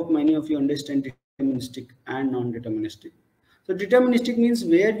 I hope many of you understand deterministic and non-deterministic. So deterministic means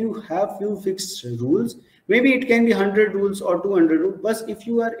where you have few fixed rules. Maybe it can be 100 rules or 200 rules, but if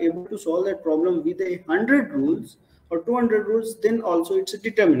you are able to solve that problem with 100 rules or 200 rules, then also it's a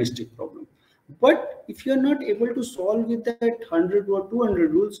deterministic problem. But if you are not able to solve with that 100 or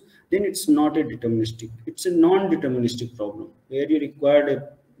 200 rules, then it's not a deterministic. It's a non-deterministic problem where you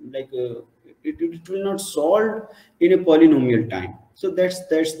require it will not solve in a polynomial time. So that's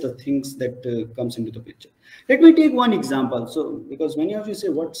the things that comes into the picture. Let me take one example. So because many of you say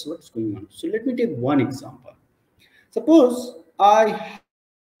what's going on. So let me take one example. Suppose I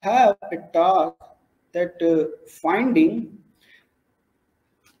have a task that finding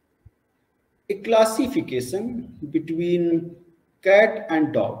a classification between cat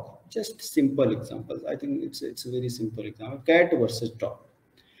and dog. Just simple examples. I think it's a very simple example. Cat versus dog.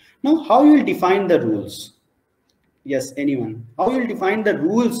 Now, how you will define the rules? Yes, anyone. How you will define the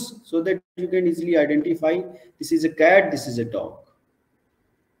rules so that you can easily identify this is a cat, this is a dog.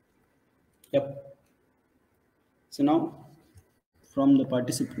 Yep. So now, from the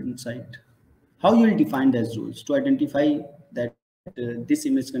participant side, how you will define those rules to identify that this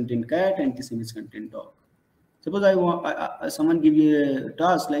image contain cat and this image contain dog. Suppose someone give you a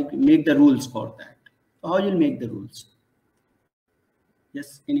task like make the rules for that. So how you'll make the rules?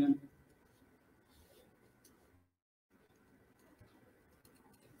 Yes, anyone?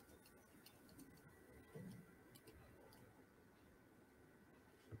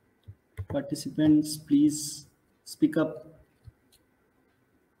 Participants, please speak up.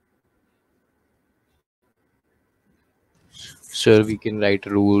 Sure, we can write a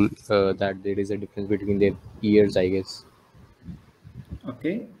rule that there is a difference between their ears, I guess.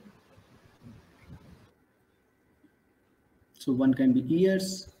 Okay. So one can be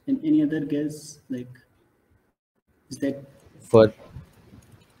ears, and any other guess, like, is that? For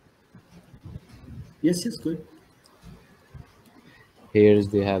Yes, good. ears,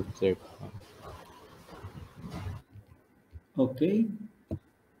 they have their. Okay.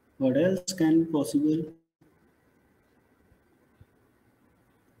 What else can be possible?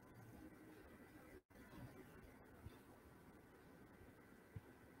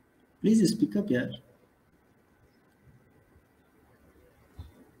 Please speak up, yeah.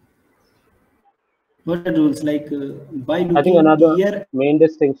 What are the rules like by I think looking another ear main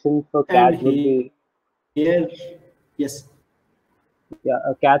distinction for and cat would be, hair? Yes. yeah,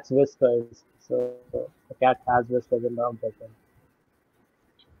 a cat's whiskers. So a cat has whiskers in the umbrella.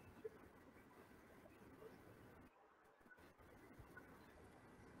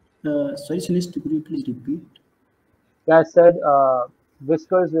 Sorry, Sunesh, could you please repeat? Yeah, I said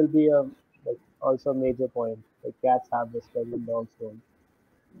whiskers will be a like also a major point. Like cats have whiskers and dogs don't.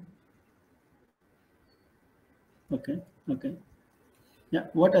 Okay. Okay. Yeah.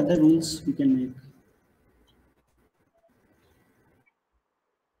 What other rules we can make?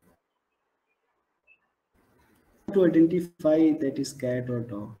 To identify that is cat or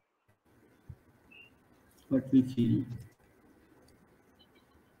dog. What we feel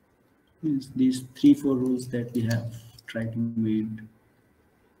means these 3-4 rules that we have tried to make.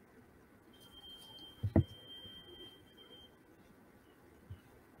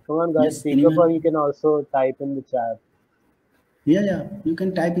 Come on, guys, Yes. speak up, or you Anyone? can also type in the chat. Yeah. Yeah. You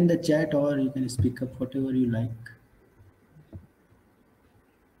can type in the chat or you can speak up whatever you like.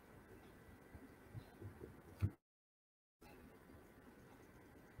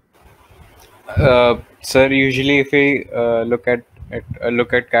 Sir, usually if we look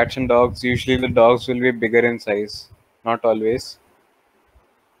at cats and dogs, usually the dogs will be bigger in size. Not always.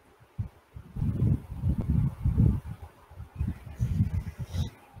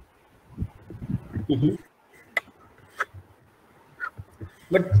 Mhm.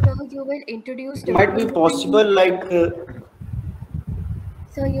 But So you will introduce it might be possible like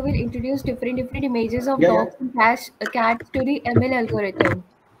so you will introduce different images of yeah, yeah. dogs and cats to the ML algorithm,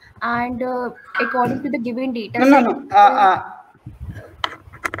 and according to the given data No, no, set, no. it will.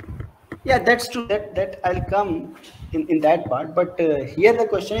 Yeah, that's true. That I'll come in that part. But here the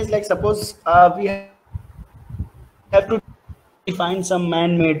question is like, suppose we have to define some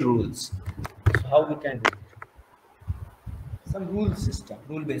man-made rules. So how we can do it? Some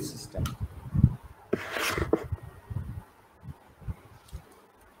rule-based system.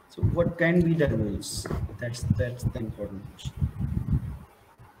 So what can be the rules? That's the important question.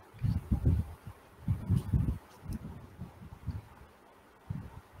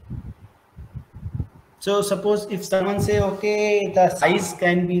 So suppose if someone say, okay, the size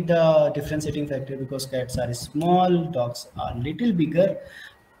can be the differentiating factor because cats are small, dogs are little bigger.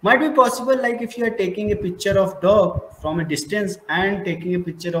 Might be possible like if you are taking a picture of dog from a distance and taking a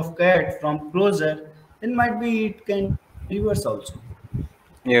picture of cat from closer, then might be it can reverse also.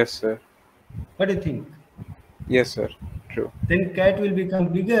 Yes, sir. What do you think? Yes, sir. True. Then cat will become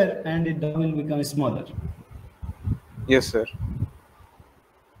bigger and the dog will become smaller. Yes, sir.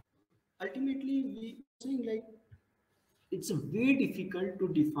 Ultimately, we are saying like it's very difficult to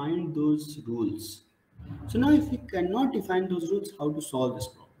define those rules. So now if we cannot define those rules, how to solve this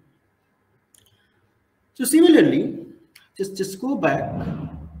problem? So similarly, just go back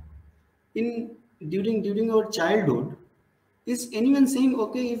in during our childhood, is anyone saying,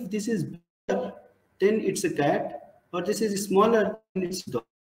 okay, if this is bigger, then it's a cat, or this is smaller, then it's dog?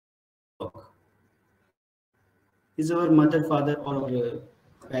 Is our mother, father, or our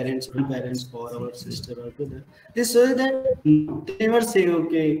parents, grandparents, or our sister or brother? They say that no, they never say,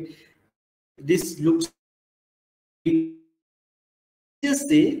 okay, this looks big. Just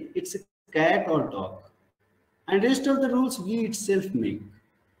say it's a cat or dog, and rest of the rules we itself make.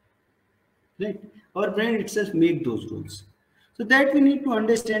 Right? Our brain itself make those rules. So that we need to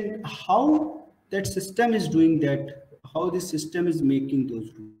understand how that system is doing that, how this system is making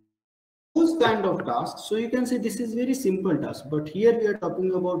those rules. Those kind of tasks. So you can say this is very simple task, but here we are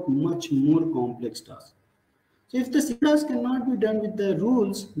talking about much more complex tasks. So if the simple task cannot be done with the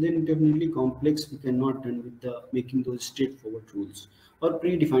rules, then definitely complex we cannot done with the making those straightforward rules or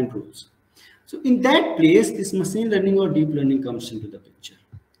predefined rules. So in that place, this machine learning or deep learning comes into the picture.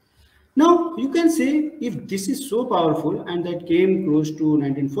 Now you can say if this is so powerful and that came close to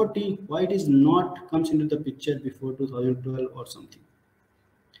 1940, why it is not comes into the picture before 2012 or something.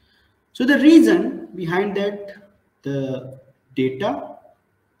 So the reason behind that, the data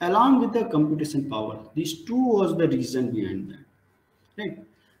along with the computation power, these two was the reason behind that. Right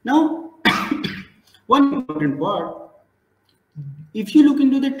now, one important part, if you look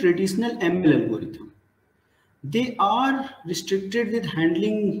into the traditional ML algorithm, they are restricted with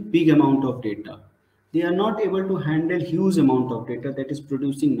handling big amount of data. They are not able to handle huge amount of data that is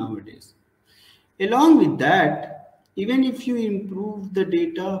producing nowadays. Along with that, even if you improve the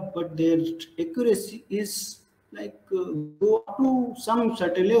data, but their accuracy is like go up to some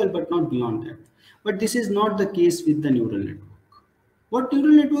certain level, but not beyond that. But this is not the case with the neural network. What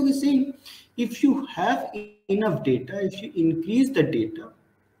neural network is saying, if you have enough data, if you increase the data,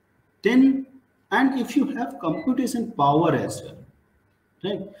 then, and if you have computation power as well,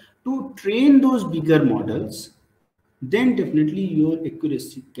 right, to train those bigger models, then definitely your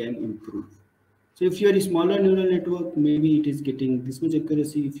accuracy can improve. So if you are a smaller neural network, maybe it is getting this much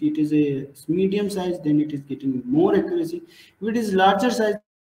accuracy. If it is a medium size, then it is getting more accuracy. If it is larger size,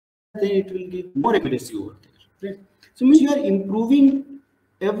 then it will give more accuracy over there. Right? So means you are improving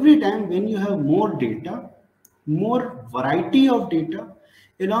every time when you have more data, more variety of data,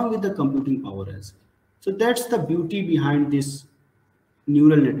 along with the computing power as well. So that's the beauty behind this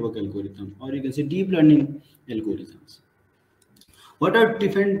neural network algorithm, or you can say deep learning algorithms. What are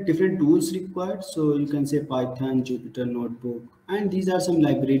different tools required? So you can say Python, Jupyter Notebook, and these are some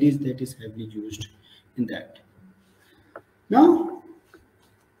libraries that is heavily used in that. Now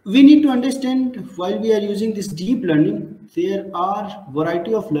we need to understand, while we are using this deep learning, there are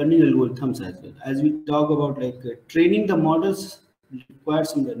variety of learning algorithms as well. As we talk about like training the models requires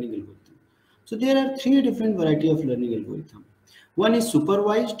some learning algorithm. So there are three different variety of learning algorithm. One is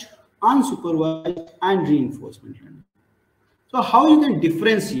supervised, unsupervised, and reinforcement learning. So how you can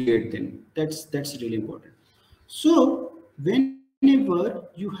differentiate them? That's really important. So whenever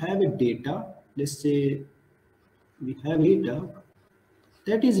you have a data, let's say we have data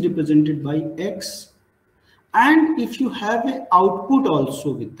that is represented by X, and if you have an output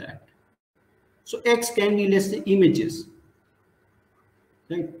also with that, so X can be, let's say, images,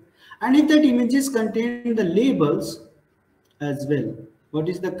 right? And if that images contain the labels as well, what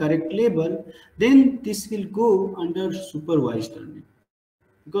is the correct label, then this will go under supervised learning.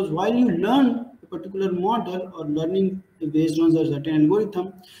 Because while you learn a particular model or learning based on a certain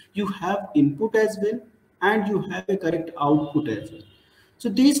algorithm, you have input as well, and you have a correct output as well. So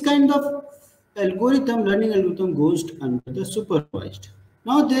these kind of learning algorithm goes under the supervised.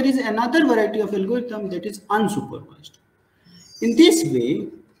 Now there is another variety of algorithm that is unsupervised. In this way,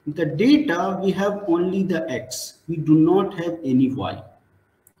 the data, we have only the X, we do not have any Y.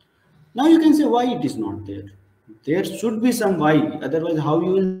 Now you can say why it is not there. There should be some Y, otherwise how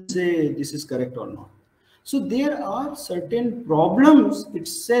you will say this is correct or not. So there are certain problems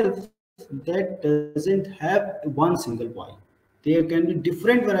itself that doesn't have one single Y. There can be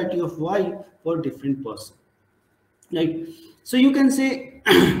different variety of Y for different person. Right? So you can say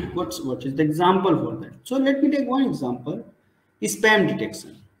what is the example for that? So let me take one example: spam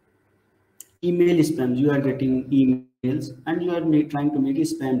detection. Email spams. You are getting emails and you are trying to make a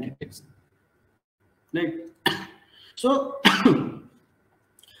spam detection. Right? So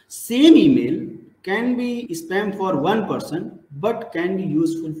same email can be spam for one person, but can be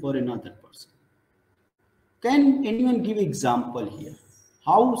useful for another person. Can anyone give example here?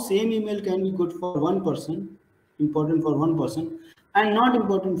 How same email can be good for one person, important for one person, and not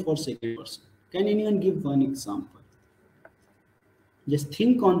important for second person? Can anyone give one example? Just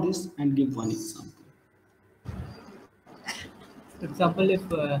think on this and give one example. For example,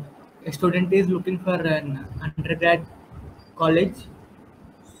 if a student is looking for an undergrad college,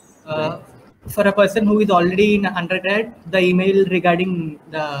 Right. for a person who is already in undergrad, the email regarding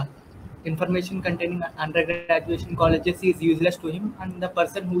the information containing undergraduation colleges is useless to him, and the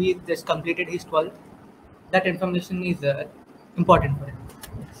person who is just completed his 12th, that information is important for him.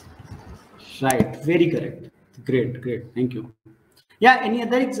 Right, very correct. Great, thank you. Yeah, any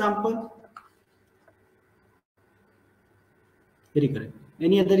other example? Very correct.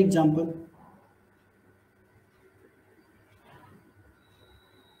 Any other example?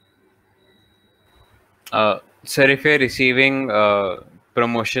 Sir, if you're receiving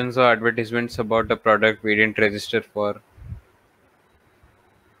promotions or advertisements about a product we didn't register for,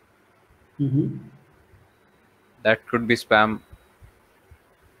 that could be spam.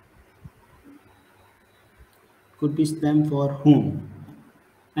 Could be spam for whom?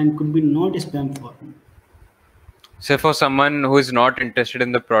 And could be not spam for whom? So for someone who is not interested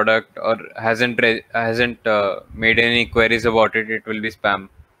in the product or hasn't made any queries about it, it will be spam.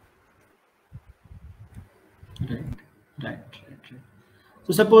 Right.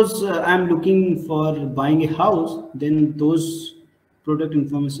 So suppose I'm looking for buying a house, then those product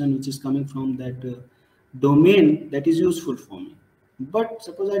information which is coming from that domain, that is useful for me. But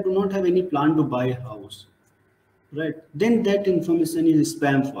suppose I do not have any plan to buy a house, right? Then that information is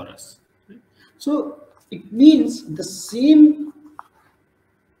spam for us. Right? So it means the same,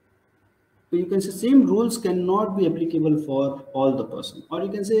 you can say same rules cannot be applicable for all the person, or you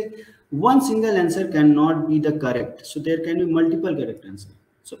can say one single answer cannot be the correct. So there can be multiple correct answers.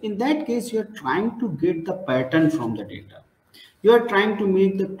 So in that case, you are trying to get the pattern from the data. You are trying to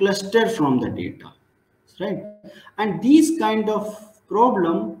make the cluster from the data, right? And these kind of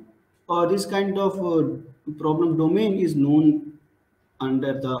problem or this kind of problem domain is known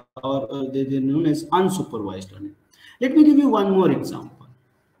under the they're known as unsupervised learning. Let me give you one more example.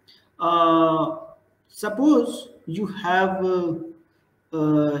 Uh, Suppose you have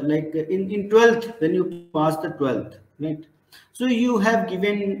like in 12th, when you pass the 12th, right? So you have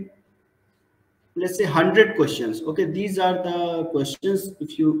given, let's say, 100 questions. Okay, these are the questions.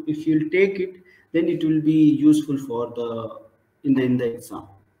 If you'll take it, then it will be useful for the in the exam,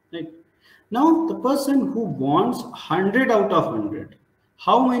 right? Now the person who wants 100 out of 100,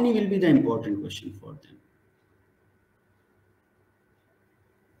 how many will be the important question for them?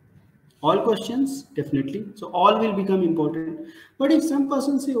 All questions, definitely. So all will become important. But if some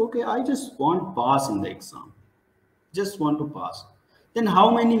person say, okay, I just want pass in the exam, just want to pass, then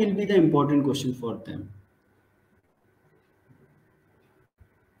how many will be the important question for them?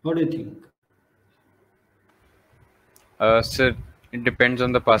 What do you think? So it depends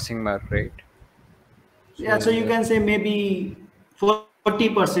on the passing mark, right? Yeah, so you can say maybe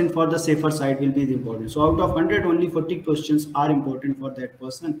 40% for the safer side will be the important. So out of 100, only 40 questions are important for that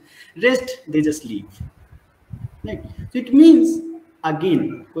person. Rest, they just leave. Right. So it means,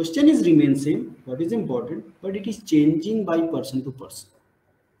 again, question is remain same, what is important, but it is changing by person to person.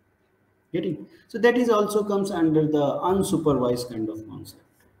 Getting? So that is also comes under the unsupervised kind of concept.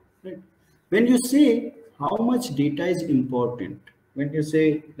 Right. When you say how much data is important, when you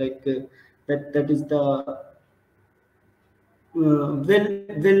say like that is the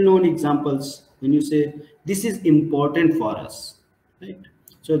well known examples, when you say this is important for us, right?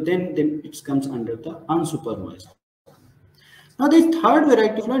 So then it comes under the unsupervised. Now this third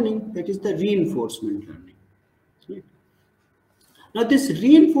variety of learning, that is the reinforcement learning, right? Now this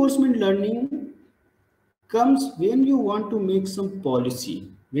reinforcement learning comes when you want to make some policy,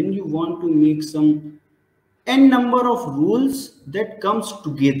 when you want to make some n number of rules that comes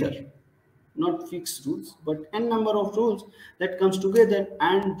together, not fixed rules, but n number of rules that comes together,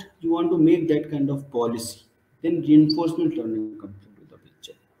 and you want to make that kind of policy, then reinforcement learning comes into the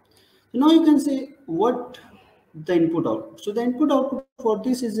picture. So now you can say what the input output. So the input output for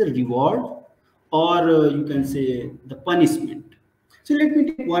this is a reward, or you can say the punishment. So let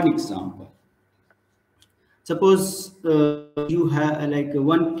me take one example. Suppose you have like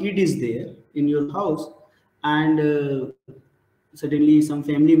one kid is there in your house, and suddenly some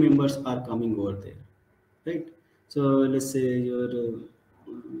family members are coming over there, right? So let's say your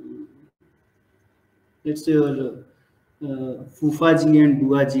Fufaji and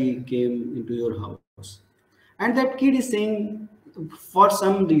Buaji came into your house, and that kid is saying, for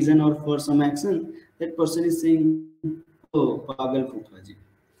some reason or for some action, that person is saying, "Oh, pagal Fufaji,"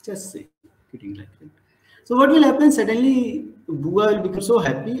 just say, kidding like that. So what will happen? Suddenly, Bua will become so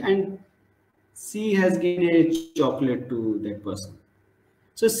happy, and she has given a chocolate to that person.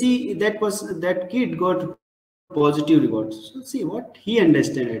 So see, that kid got positive rewards. So see what he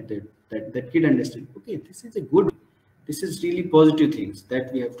understand at that kid understand. Okay, this is a good. This is really positive things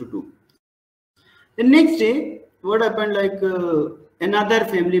that we have to do. The next day, what happened? Like another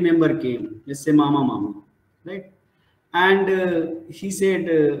family member came. Let's say mama, right? And he said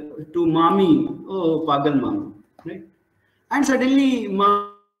to Mami, "Oh, pagal Mami," right? And suddenly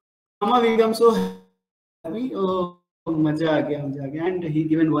Mama becomes so happy. Oh, maja aa gaya, and he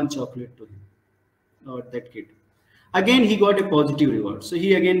given one chocolate to him or that kid. Again, he got a positive reward. So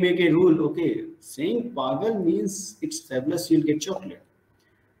he again make a rule. Okay, saying pagal means it's fabulous. You'll get chocolate.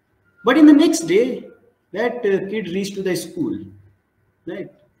 But in the next day, that kid reached to the school, right?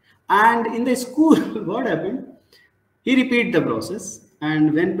 And in the school, what happened? He repeated the process,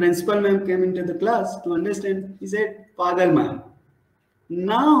 and when principal ma'am came into the class to understand, he said, "Pagal ma'am."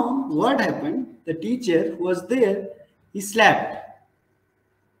 Now, what happened? The teacher who was there, he slapped,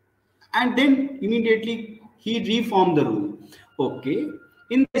 and then immediately he reformed the rule. Okay,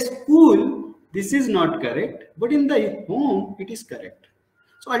 in the school, this is not correct, but in the home, it is correct.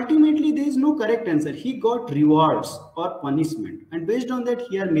 So ultimately, there is no correct answer. He got rewards or punishment, and based on that,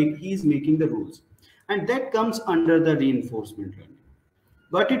 he is making the rules, and that comes under the reinforcement learning.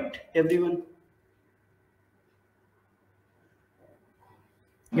 Got it, everyone?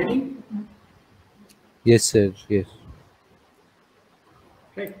 Getting? Yes, sir. Yes.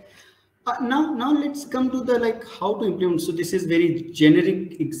 Right. Now let's come to the like how to implement. So this is very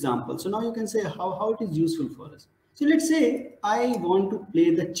generic example. So now you can say how it is useful for us. So let's say I want to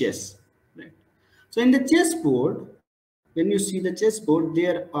play the chess, right? So in the chess board, when you see the chessboard,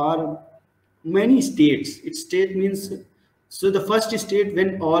 there are many states. Its state means, so the first state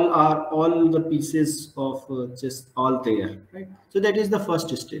when all the pieces of chess all there, right? So that is the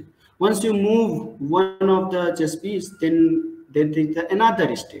first state. Once you move one of the chess piece, then there is the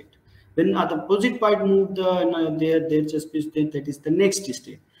another state. When the opposite part move their chess piece, then that is the next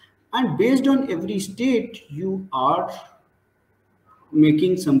state. And based on every state, you are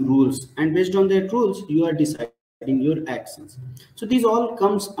making some rules, and based on that rules you are deciding your actions. So these all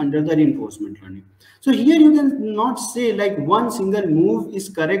comes under the reinforcement learning. So here you can not say like one single move is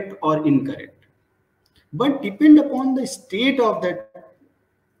correct or incorrect, but depend upon the state of that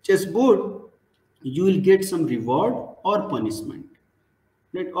chessboard, you will get some reward or punishment,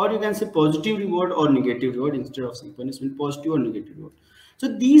 right? Or you can say positive reward or negative reward, instead of saying punishment, positive or negative reward. So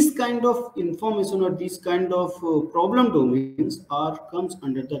these kind of information or these kind of problem domains are comes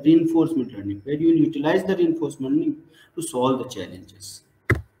under the reinforcement learning, where you will utilize the reinforcement learning to solve the challenges.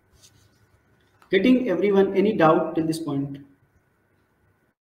 Getting everyone, any doubt till this point?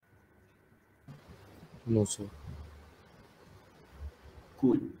 No, sir.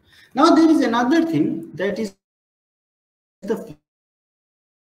 Cool. Now there is another thing, that is the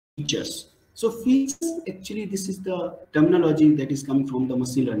features. So features, actually this is the terminology that is coming from the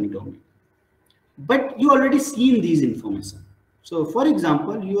machine learning domain. But you already seen these information. So for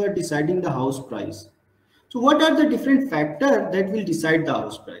example, you are deciding the house price. So what are the different factors that will decide the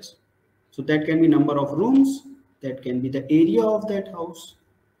house price? So that can be number of rooms, that can be the area of that house,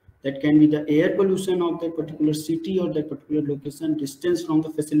 that can be the air pollution of that particular city or that particular location, distance from the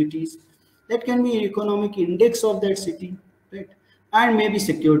facilities, that can be economic index of that city, right? And maybe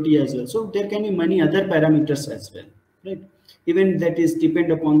security as well. So there can be many other parameters as well, right? Even that is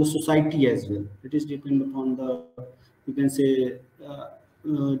depend upon the society as well. It is depend upon the, you can say,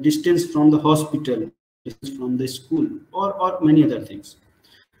 distance from the hospital, distance from the school, or many other things.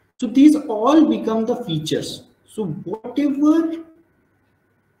 So these all become the features. So whatever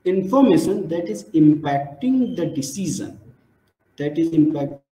information that is impacting the decision, that is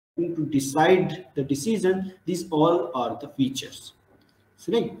impacting to decide the decision, these all are the features.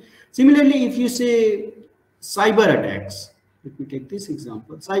 So, right? Similarly, if you say cyber attacks, let me take this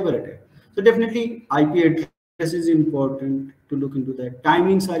example, cyber attack. So definitely IP address is important to look into that.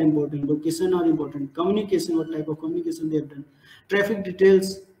 Timings are important, location are important, communication, what type of communication they have done, traffic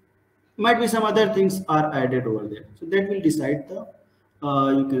details, might be some other things are added over there. So that will decide the,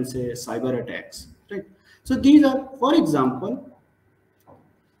 you can say, cyber attacks, right? So these are, for example,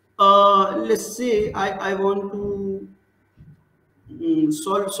 let's say I want to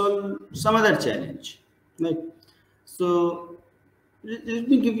solve some other challenge, right? So let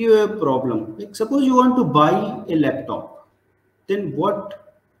me give you a problem. Like suppose you want to buy a laptop, then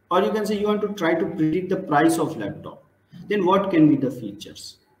what, or you can say you want to try to predict the price of laptop, then what can be the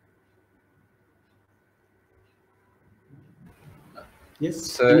features? Yes,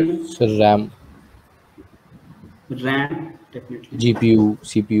 Sir, anyone? So RAM, RAM, definitely. GPU,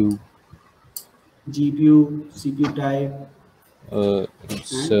 CPU, GPU, CPU type,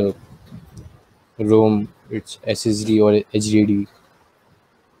 it's and ROM, it's SSD or HDD.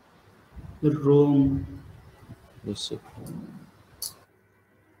 ROM, Yes, sir.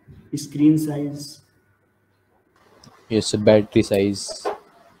 screen size, Yes, sir. Battery size.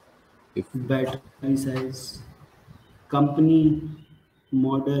 If battery size, company,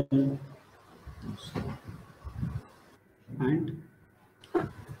 model, and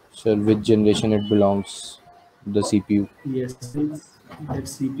sir, which generation it belongs, the CPU. yes, it's that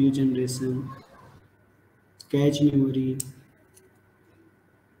CPU generation, cache memory.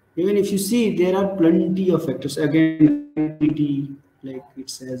 Even if you see, there are plenty of factors. Again, connectivity, like it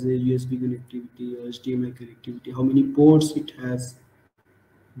has a USB connectivity or HDMI connectivity, how many ports it has,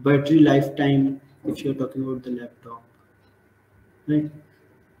 battery lifetime, if you're talking about the laptop, right?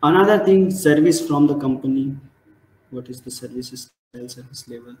 Another thing, service from the company, what is the service style, service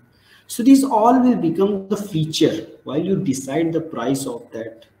level. So these all will become the feature while you decide the price of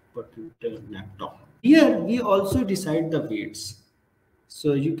that particular laptop. Here we also decide the weights.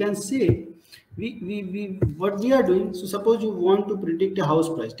 So you can say we what we are doing. So suppose you want to predict a house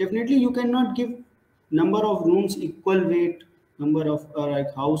price. Definitely you cannot give number of rooms equal weight, number of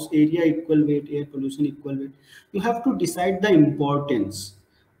like house area equal weight, air pollution equal weight. You have to decide the importance.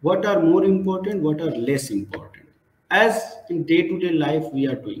 What are more important, what are less important, as in day-to-day life we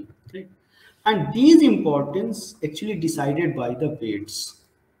are doing, right? And these importance actually decided by the weights.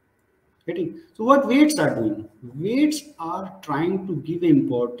 Getting? So what weights are doing? Weights are trying to give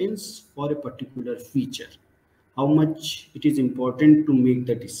importance for a particular feature. How much it is important to make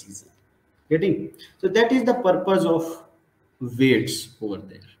the decision. Getting? So that is the purpose of weights over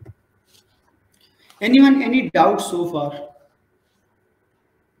there. Anyone, any doubts so far?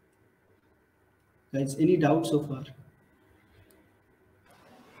 Guys, any doubts so far?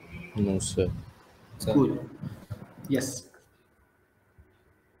 No, sir. Cool. Yes.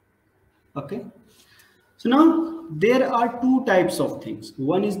 Okay. So now there are two types of things.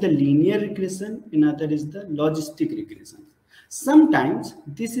 One is the linear regression, another is the logistic regression. Sometimes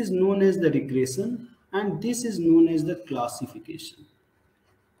this is known as the regression and this is known as the classification.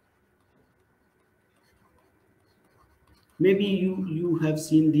 Maybe you have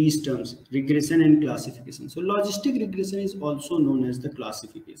seen these terms, regression and classification. So logistic regression is also known as the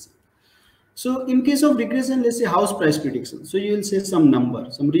classification. So in case of regression, let's say house price prediction. So you will say some number,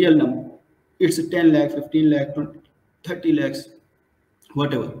 some real number. It's 10 lakh, 15 lakh, 20, 30 lakhs,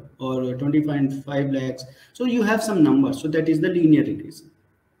 whatever, or 25 lakhs. So you have some number. So that is the linear regression.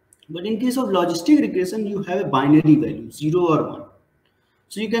 But in case of logistic regression, you have a binary value, 0 or 1.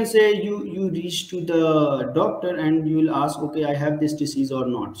 So you can say you reach to the doctor and you will ask, okay, I have this disease or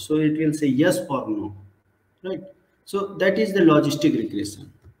not. So it will say yes or no, right? So that is the logistic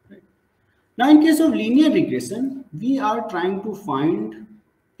regression. Right? Now in case of linear regression, we are trying to find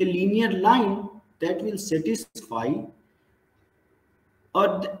a linear line that will satisfy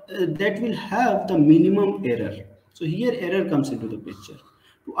or that will have the minimum error. So here error comes into the picture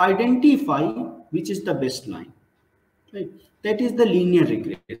to identify which is the best line. Right? That is the linear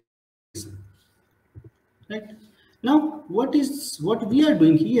regression. Right? Now, what we are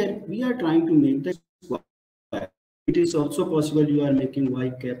doing here? We are trying to make the square. It is also possible you are making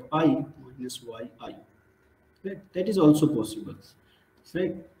y cap I minus yi. Right? That is also possible.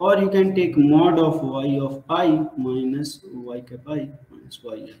 Right? Or you can take mod of y of I minus y cap I minus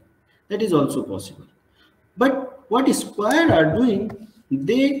yi. That is also possible. But what square are doing?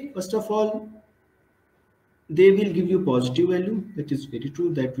 They first of all, they will give you positive value. That is very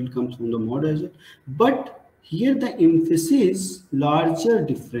true. That will come from the mod as well. But here the emphasis larger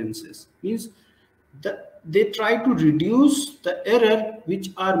differences means that they try to reduce the error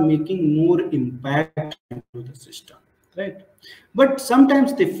which are making more impact into the system, right? But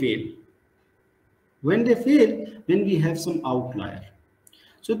sometimes they fail. When they fail, then we have some outlier.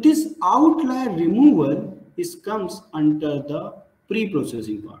 So this outlier removal comes under the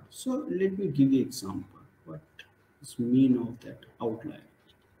pre-processing part. So let me give you example. What is mean of that outlier?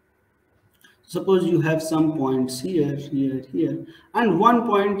 Suppose you have some points here, here, here, and one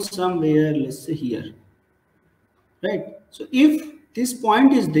point somewhere, let's say here, right? So if this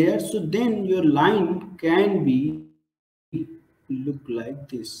point is there, so then your line can be look like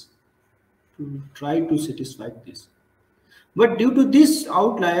this to try to satisfy this. But due to this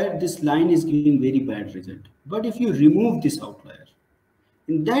outlier, this line is giving very bad result. But if you remove this outlier,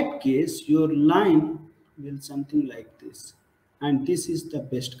 in that case, your line will something like this. And this is the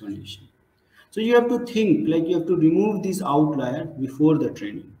best condition. So you have to think, like you have to remove this outlier before the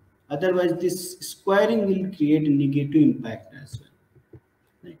training. Otherwise, this squaring will create a negative impact as well.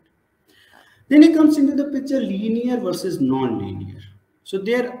 Right? Then it comes into the picture linear versus non-linear. So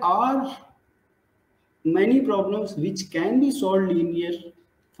there are many problems which can be solved linear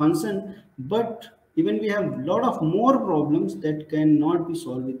function, but even we have a lot of more problems that cannot be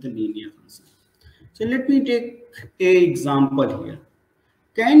solved with the linear function. So let me take an example here.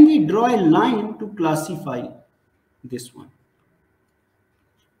 Can we draw a line to classify this one?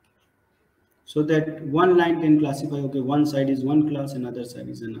 So that one line can classify, okay, one side is one class, another side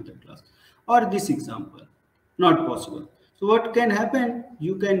is another class. Or this example, not possible. So what can happen?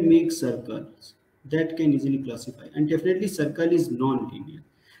 You can make circles that can easily classify, and definitely circle is non-linear.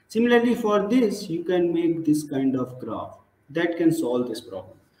 Similarly, for this, you can make this kind of graph that can solve this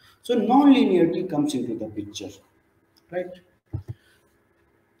problem. So non-linearity comes into the picture, right?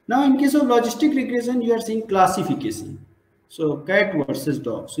 Now, in case of logistic regression, you are seeing classification. So cat versus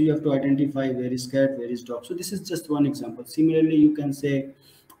dog. So you have to identify where is cat, where is dog. So this is just one example. Similarly, you can say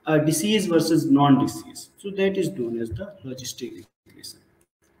disease versus non-disease. So that is known as the logistic regression,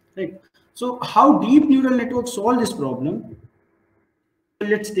 right? So how deep neural networks solve this problem?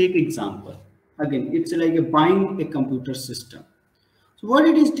 Let's take example. Again, it's like a buying a computer system. So what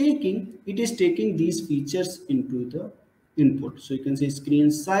it is taking these features into the input. So you can say screen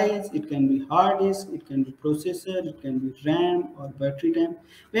size, it can be hard disk, it can be processor, it can be RAM or battery time,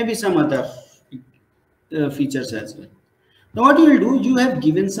 maybe some other features as well. Now what you will do, you have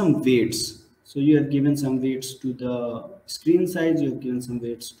given some weights. So you have given some weights to the screen size, you have given some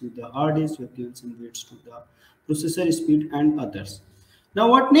weights to the hard disk, you have given some weights to the processor speed and others. Now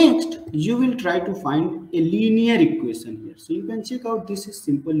what next? You will try to find a linear equation here. So you can check out, this is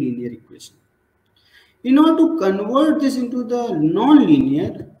simple linear equation. In order to convert this into the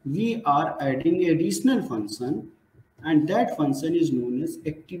non-linear, we are adding a additional function, and that function is known as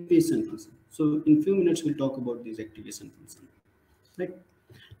activation function. So in few minutes we'll talk about this activation function. Right?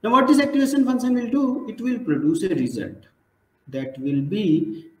 Now what this activation function will do, it will produce a result that will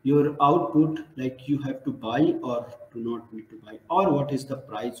be your output, like you have to buy or do not need to buy, or what is the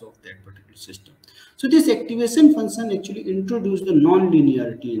price of that particular system. So this activation function actually introduces the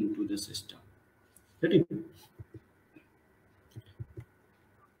non-linearity into the system. Ready?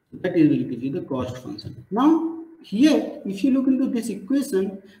 That is will give you the cost function. Now here, if you look into this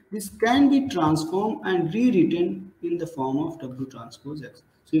equation, this can be transformed and rewritten in the form of W transpose X.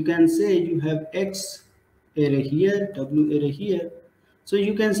 So you can say you have X array here, W array here. So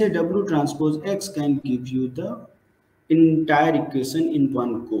you can say W transpose X can give you the entire equation in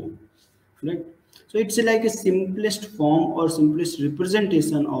one go, right? So it's like a simplest form or simplest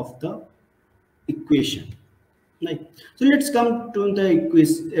representation of the equation. Right. So let's come to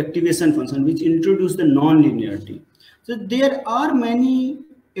the activation function, which introduce the non-linearity. So there are many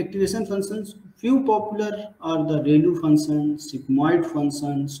activation functions. Few popular are the ReLU function, sigmoid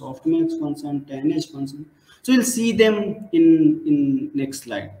function, softmax function, tanh function. So you'll see them in next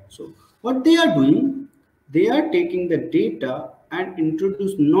slide. So what they are doing, they are taking the data and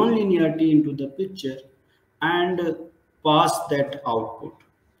introduce non-linearity into the picture and pass that output.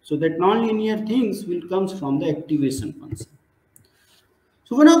 So that non-linear things will comes from the activation function.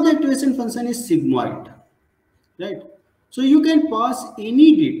 So one of the activation function is sigmoid, right? So you can pass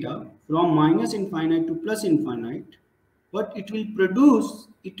any data from minus infinite to plus infinite, but it will produce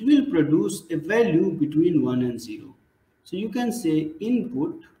a value between 1 and 0. So you can say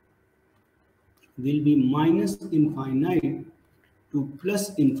input will be minus infinite to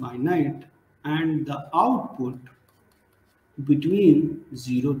plus infinite, and the output between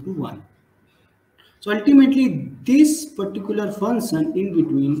 0 to 1. So ultimately, this particular function in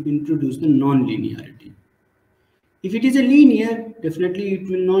between introduce the non-linearity. If it is a linear, definitely it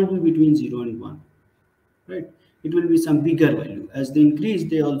will not be between 0 and 1, right? It will be some bigger value. As they increase,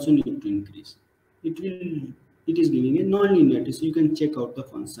 they also need to increase. It is giving a non-linearity, so you can check out the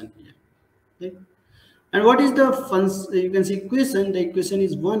function here. Okay? And what is the function? You can see equation. The equation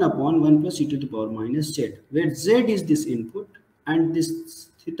is 1 upon 1 plus e to the power minus z, where z is this input and this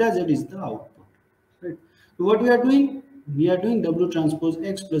theta z is the output. Right? So what we are doing? We are doing W transpose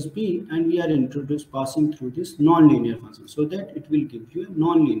X plus B, and we are passing through this non-linear function so that it will give you a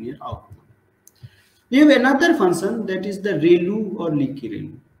non-linear output. We have another function that is the ReLU or leaky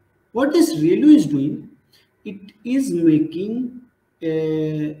ReLU. What this ReLU is doing, it is making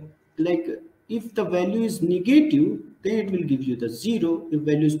like if the value is negative, then it will give you the 0. If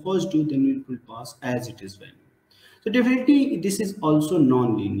value is positive, then it will pass as it is value. So definitely this is also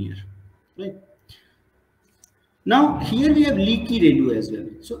non-linear, right? Now here we have leaky ReLU as well.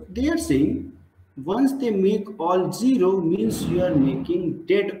 So they are saying once they make all 0 means you are making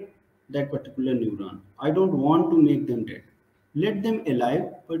dead that particular neuron. I don't want to make them dead. Let them alive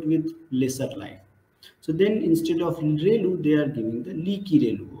but with lesser life. So then instead of ReLU, they are giving the leaky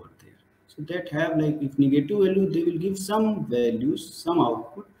ReLU over there. So that have like if negative value, they will give some values, some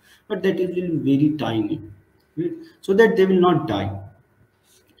output, but that is will very tiny, right? So that they will not die.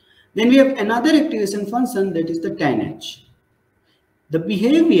 Then we have another activation function that is the tanh. The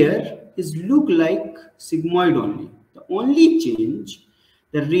behavior is look like sigmoid only. The only change,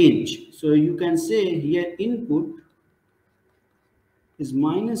 the range. So you can say here input is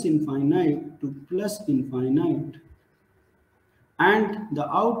minus infinite to plus infinite, and the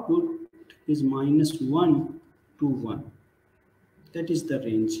output is minus 1 to 1. That is the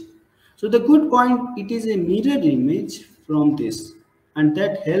range. So the good point, it is a mirror image from this, and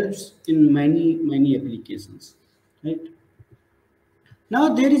that helps in many applications, right?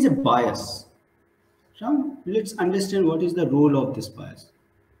 Now there is a bias. Now let's understand what is the role of this bias.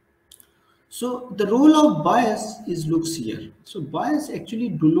 So the role of bias is looks here. So bias actually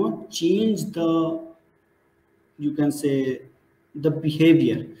do not change the, you can say, the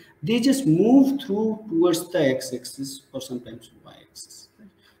behavior. They just move through towards the x-axis or sometimes y-axis.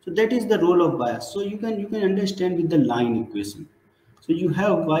 So that is the role of bias. So you can understand with the line equation. So you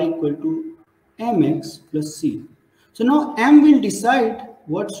have y equal to mx plus c. So now m will decide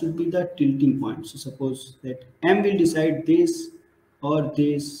what should be the tilting point. So suppose that m will decide this or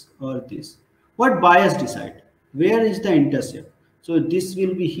this or this. What bias decide? Where is the intercept? So this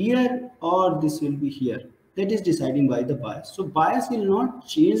will be here or this will be here. That is deciding by the bias. So bias will not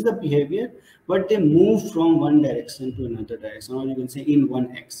change the behavior, but they move from one direction to another direction, or you can say in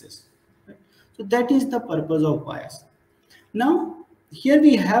one axis. Right? So that is the purpose of bias. Now here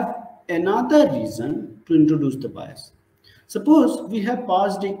we have another reason to introduce the bias. Suppose we have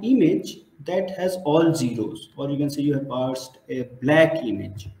passed an image that has all zeros, or you can say you have passed a black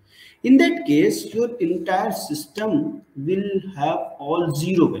image. In that case, your entire system will have all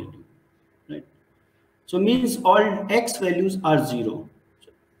zero value, right? So means all x values are zero.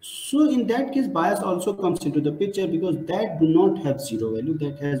 So in that case, bias also comes into the picture, because that do not have zero value,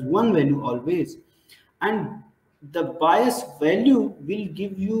 that has one value always. And the bias value will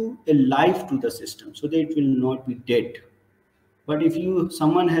give you a life to the system, so that it will not be dead. But if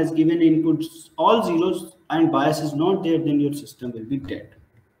someone has given inputs all zeros and bias is not there, then your system will be dead.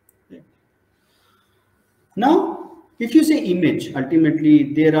 Right? Now, if you say image,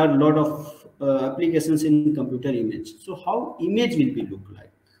 ultimately there are a lot of applications in computer image. So how image will be look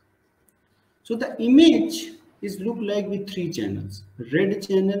like? So the image is look like with three channels: red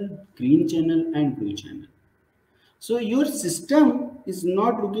channel, green channel, and blue channel. So your system is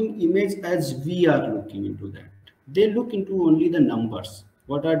not looking image as we are looking into that. They look into only the numbers.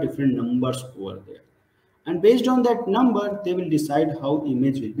 What are different numbers over there? And based on that number, they will decide how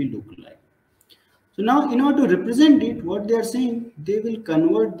image will be look like. So now in order to represent it, what they are saying, they will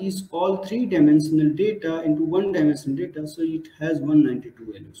convert these all three-dimensional data into one-dimensional data. So it has 192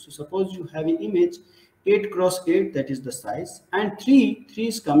 values. So suppose you have an image 8 cross 8, that is the size, and 3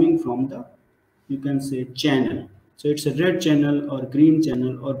 is coming from the, you can say, channel. So it's a red channel or green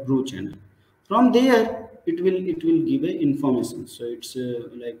channel or blue channel. From there, it will give a information. So it's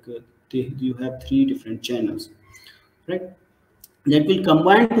you have three different channels, right? That will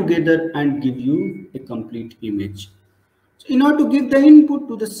combine together and give you a complete image. So in order to give the input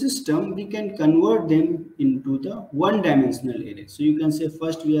to the system, we can convert them into the one-dimensional array. So you can say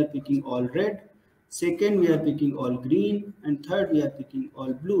first we are picking all red, second we are picking all green, and third we are picking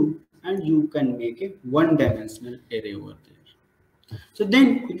all blue, and you can make a one-dimensional array over there. So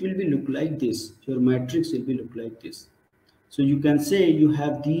then it will be look like this. Your matrix will be look like this. So you can say you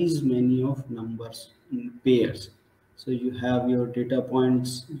have these many of numbers in pairs. So you have your data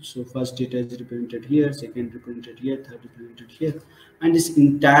points. So first data is represented here, second represented here, third represented here, and this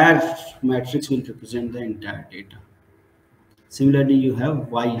entire matrix will represent the entire data. Similarly, you have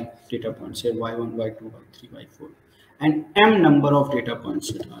y data points, say y1, y2, y3, y4, and m number of data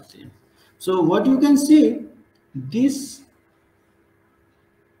points that are there. So what you can say, this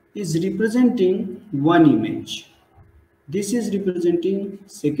is representing one image. This is representing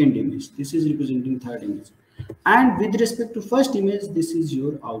second image. This is representing third image. And with respect to first image, this is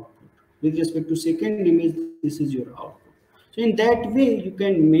your output. With respect to second image, this is your output. So in that way, you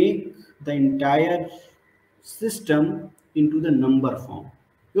can make the entire system into the number form,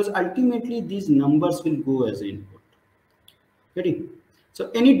 because ultimately these numbers will go as input. Ready?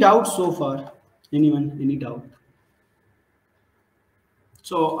 So any doubts so far? Anyone? Any doubt?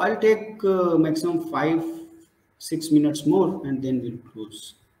 So I'll take maximum 5-6 minutes more, and then we'll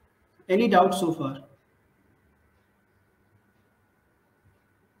close. Any doubts so far?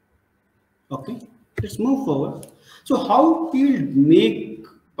 Okay, let's move forward. So how we'll make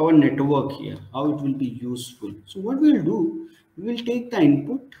our network here, how it will be useful. So what we'll do, we will take the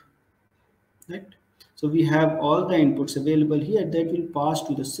input, right? So we have all the inputs available here that will pass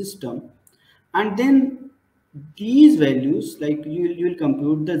to the system, and then these values, like you will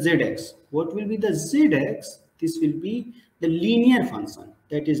compute the zx. What will be the zx? This will be the linear function,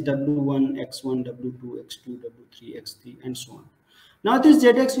 that is w1, x1, w2, x2, w3, x3, and so on. Now this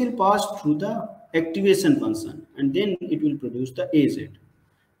zx will pass through the activation function, and then it will produce the az,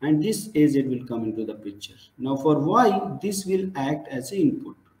 and this az will come into the picture. Now for y, this will act as an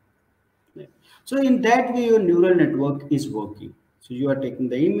input. So in that way, your neural network is working. So you are taking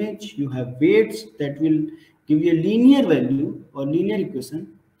the image, you have weights that will give you a linear value or linear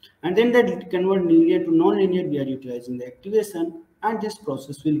equation, and then that convert linear to non-linear. We are utilizing the activation, and this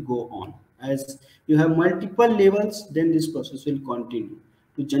process will go on. As you have multiple levels, then this process will continue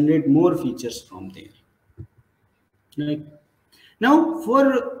to generate more features from there. Right. Now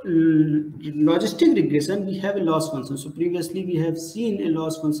for logistic regression, we have a loss function. So previously we have seen a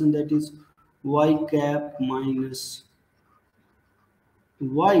loss function, that is y cap minus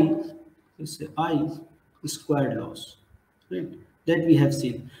y is I squared loss, right? That we have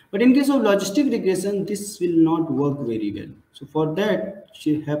seen. But in case of logistic regression, this will not work very well. So for that,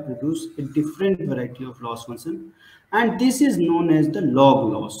 she have produced a different variety of loss function, and this is known as the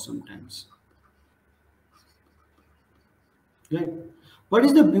log loss sometimes. Right? What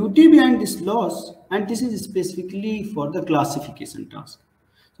is the beauty behind this loss? And this is specifically for the classification task.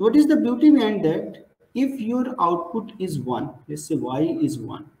 So what is the beauty behind that? If your output is 1, let's say y is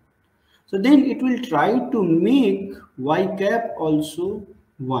 1, so then it will try to make y cap also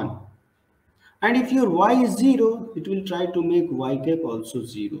 1. And if your y is 0, it will try to make y cap also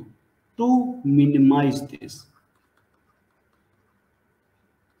 0 to minimize this.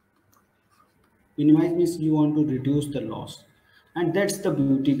 Minimize means you want to reduce the loss. And that's the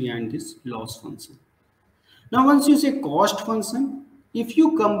beauty behind this loss function. Now, once you say cost function, if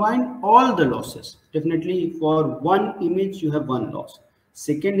you combine all the losses, definitely for one image you have one loss.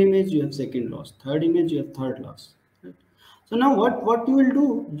 Second image you have second loss. Third image you have third loss. Right? So now what you will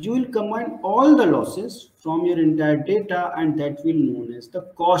do, you will combine all the losses from your entire data, and that will known as the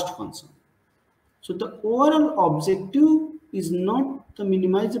cost function. So the overall objective is not to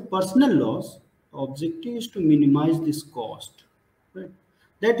minimize the personal loss. The objective is to minimize this cost. Right?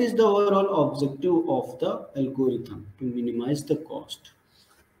 That is the overall objective of the algorithm, to minimize the cost.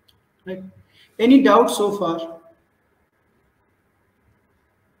 Right? Any doubts so far?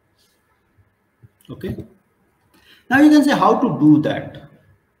 Okay. Now you can say how to do that.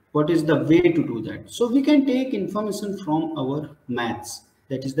 What is the way to do that? So we can take information from our maths,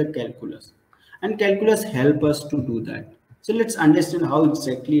 that is the calculus, and calculus help us to do that. So let's understand how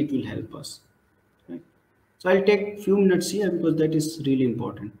exactly it will help us. Right? So I'll take few minutes here because that is really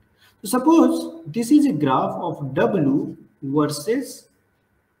important. So suppose this is a graph of W versus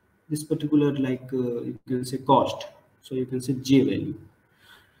this particular you can say cost. So you can say J value.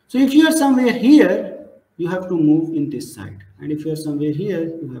 So if you are somewhere here, you have to move in this side, and if you are somewhere here,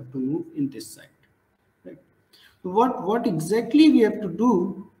 you have to move in this side. Right? So what exactly we have to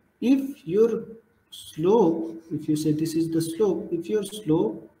do? If your slope, if you say this is the slope, if your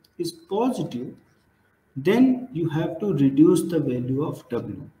slope is positive, then you have to reduce the value of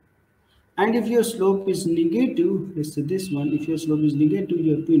W. And if your slope is negative, let's say this one, if your slope is negative,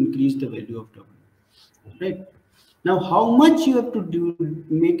 you have to increase the value of W. Right? Now, how much you have to do,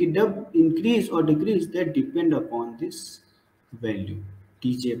 make it up, increase or decrease, that depend upon this value,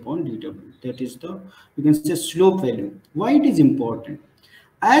 dj upon dw. That is the, you can say, slope value. Why it is important?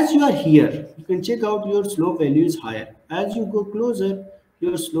 As you are here, you can check out your slope value is higher. As you go closer,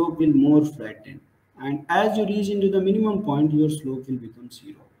 your slope will more flatten. And as you reach into the minimum point, your slope will become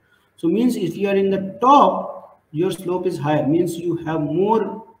 0. So means if you are in the top, your slope is higher, means you have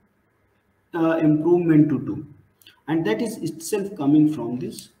more improvement to do, and that is itself coming from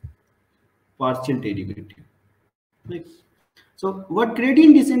this partial derivative. Right? So what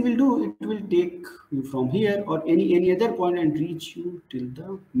gradient descent will do, it will take you from here or any other point and reach you till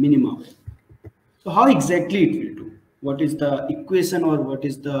the minimum. So how exactly it will do? What is the equation or what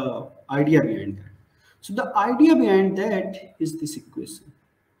is the idea behind that? So the idea behind that is this equation.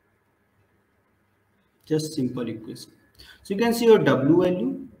 Just simple equation. So you can see your W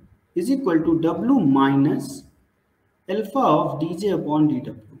value is equal to W minus alpha of dj upon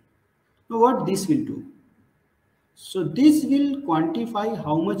dw. Now what this will do? So this will quantify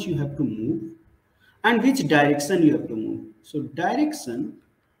how much you have to move and which direction you have to move. So direction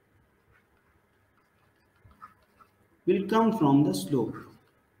will come from the slope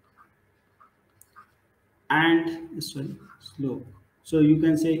and slope. So you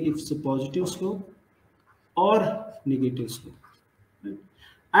can say if it's a positive slope or negative slope. Right?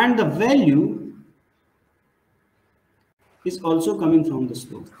 And the value is also coming from the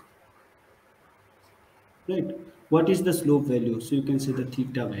slope. Right? What is the slope value? So you can say the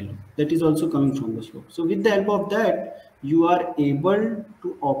theta value. That is also coming from the slope. So with the help of that, you are able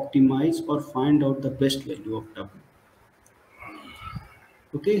to optimize or find out the best value of W.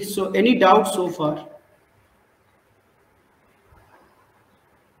 Okay, so any doubts so far?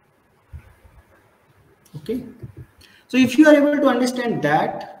 Okay, so if you are able to understand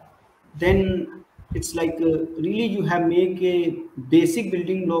that, then it's like really you have make a basic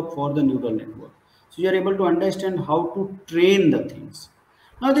building block for the neural network. So you are able to understand how to train the things.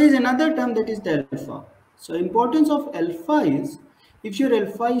 Now there is another term, that is the alpha. So importance of alpha is, if your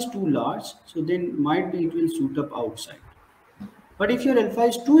alpha is too large, so then might be it will shoot up outside. But if your alpha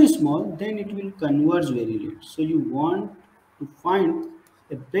is too small, then it will converge very late. So you want to find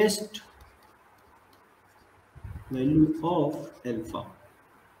the best value of alpha,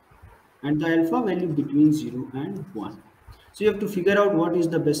 and the alpha value between 0 and 1. So you have to figure out what is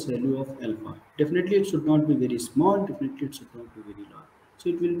the best value of alpha. Definitely it should not be very small, definitely it should not be very large. So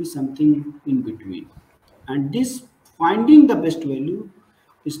it will be something in between. And this finding the best value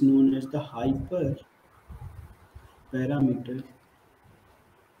is known as the hyper parameter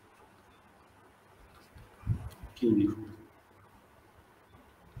uniform.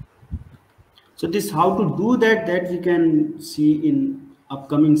 So this how to do that, that we can see in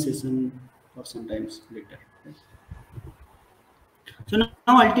upcoming session or sometimes later. So now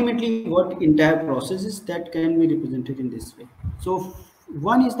ultimately what entire process is, that can be represented in this way. So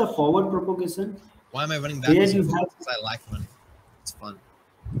One is the forward propagation. Why am I running Where backwards you and forwards? have, Because I like running. It's fun.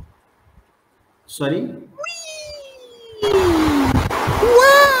 sorry,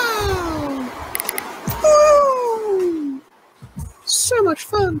 Wow! Woo! So much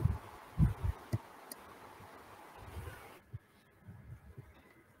fun.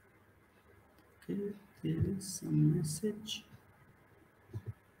 okay, there is some message.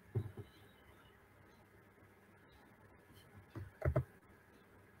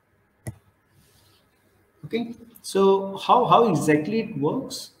 Okay, so how exactly it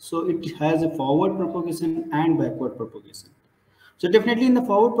works? So it has a forward propagation and backward propagation. So definitely in the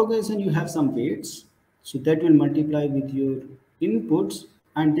forward propagation you have some weights, so that will multiply with your inputs,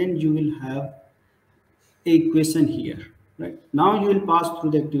 and then you will have a equation here. Right now you will pass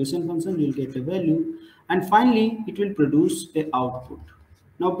through the activation function, you will get a value, and finally it will produce a output.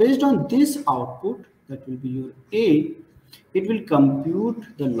 Now based on this output, that will be your A, it will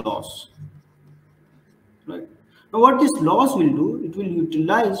compute the loss. Right. Now what this loss will do, it will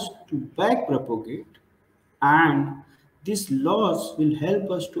utilize to back propagate, and this loss will help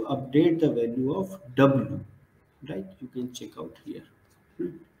us to update the value of W. Right, you can check out here.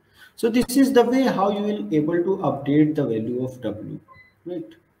 Right. So this is the way how you will able to update the value of W.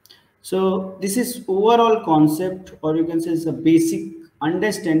 Right. So this is overall concept, or you can say it's a basic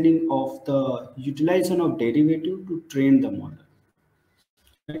understanding of the utilization of derivative to train the model.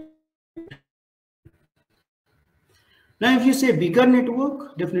 Now, if you say bigger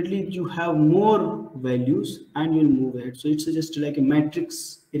network, definitely you have more values and you'll move ahead. So it's just like a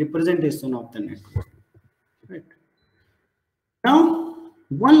matrix, a representation of the network. Right. Now,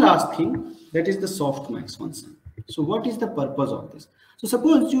 one last thing, that is the softmax function. So what is the purpose of this? So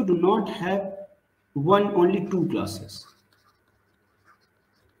suppose you do not have only two classes.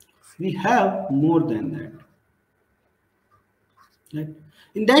 We have more than that. Right.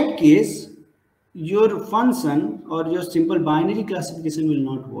 In that case, your function or your simple binary classification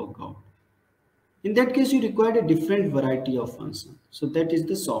will not work out. In that case, you require a different variety of function. So that is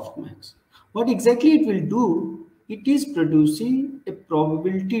the softmax. What exactly it will do, it is producing a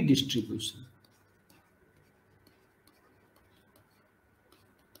probability distribution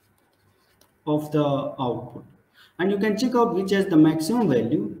of the output. And you can check out which has the maximum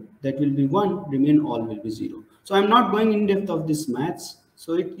value, that will be 1, remain all will be 0. So I'm not going in depth of this maths.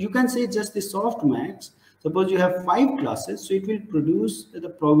 So you can say just the softmax. Suppose you have 5 classes, so it will produce the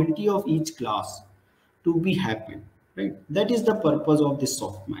probability of each class to be happen, right? That is the purpose of this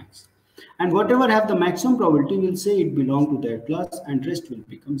softmax. And whatever have the maximum probability will say it belong to that class, and rest will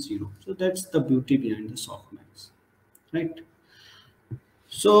become 0. So that's the beauty behind the softmax, right?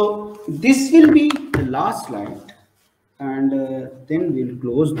 So this will be the last slide, and then we'll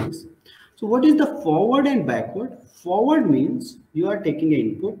close this. So what is the forward and backward? Forward means you are taking an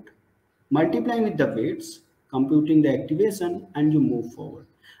input, multiplying with the weights, computing the activation, and you move forward.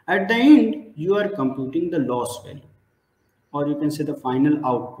 At the end, you are computing the loss value, or you can say the final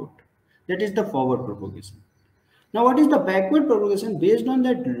output. That is the forward propagation. Now, what is the backward propagation? Based on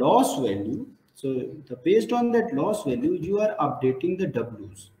that loss value, so based on that loss value, you are updating the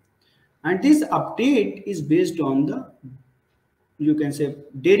W's. And this update is based on the, you can say,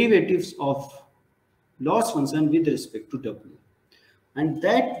 derivatives of loss function with respect to W. And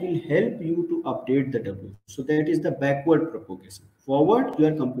that will help you to update the W. So that is the backward propagation. Forward, you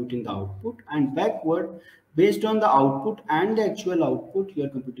are computing the output, and backward, based on the output and the actual output, you are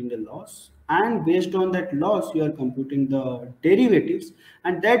computing the loss, and based on that loss, you are computing the derivatives,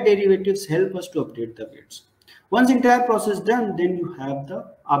 and that derivatives help us to update the weights. Once entire process done, then you have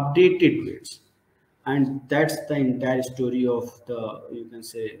the updated weights, and that's the entire story of the, you can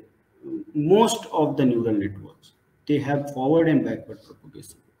say, most of the neural networks. They have forward and backward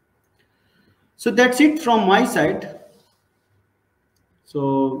propagation. So that's it from my side.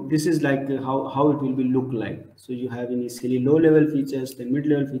 So this is like how it will be look like. So you have initially low level features, then mid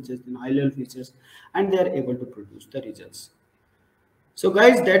level features, then high level features, and they are able to produce the results. So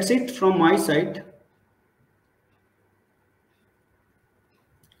guys, that's it from my side.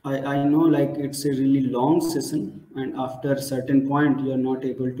 I know like it's a really long session, and after a certain point you are not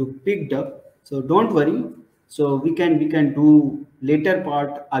able to pick it up. So don't worry. So we can do later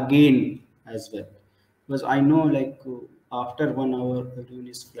part again as well, because I know like after 1 hour everyone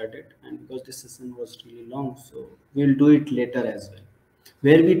is flooded, and because this session was really long, so we'll do it later as well,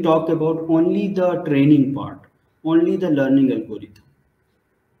 where we talk about only the training part, only the learning algorithm,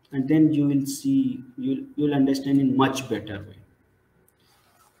 and then you will see, you'll understand in much better way.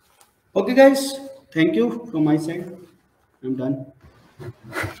 Okay, guys, thank you from my side. I'm done.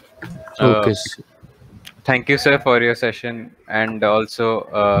 Okay. Okay. Thank you, sir, for your session. And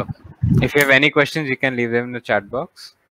also, if you have any questions, you can leave them in the chat box.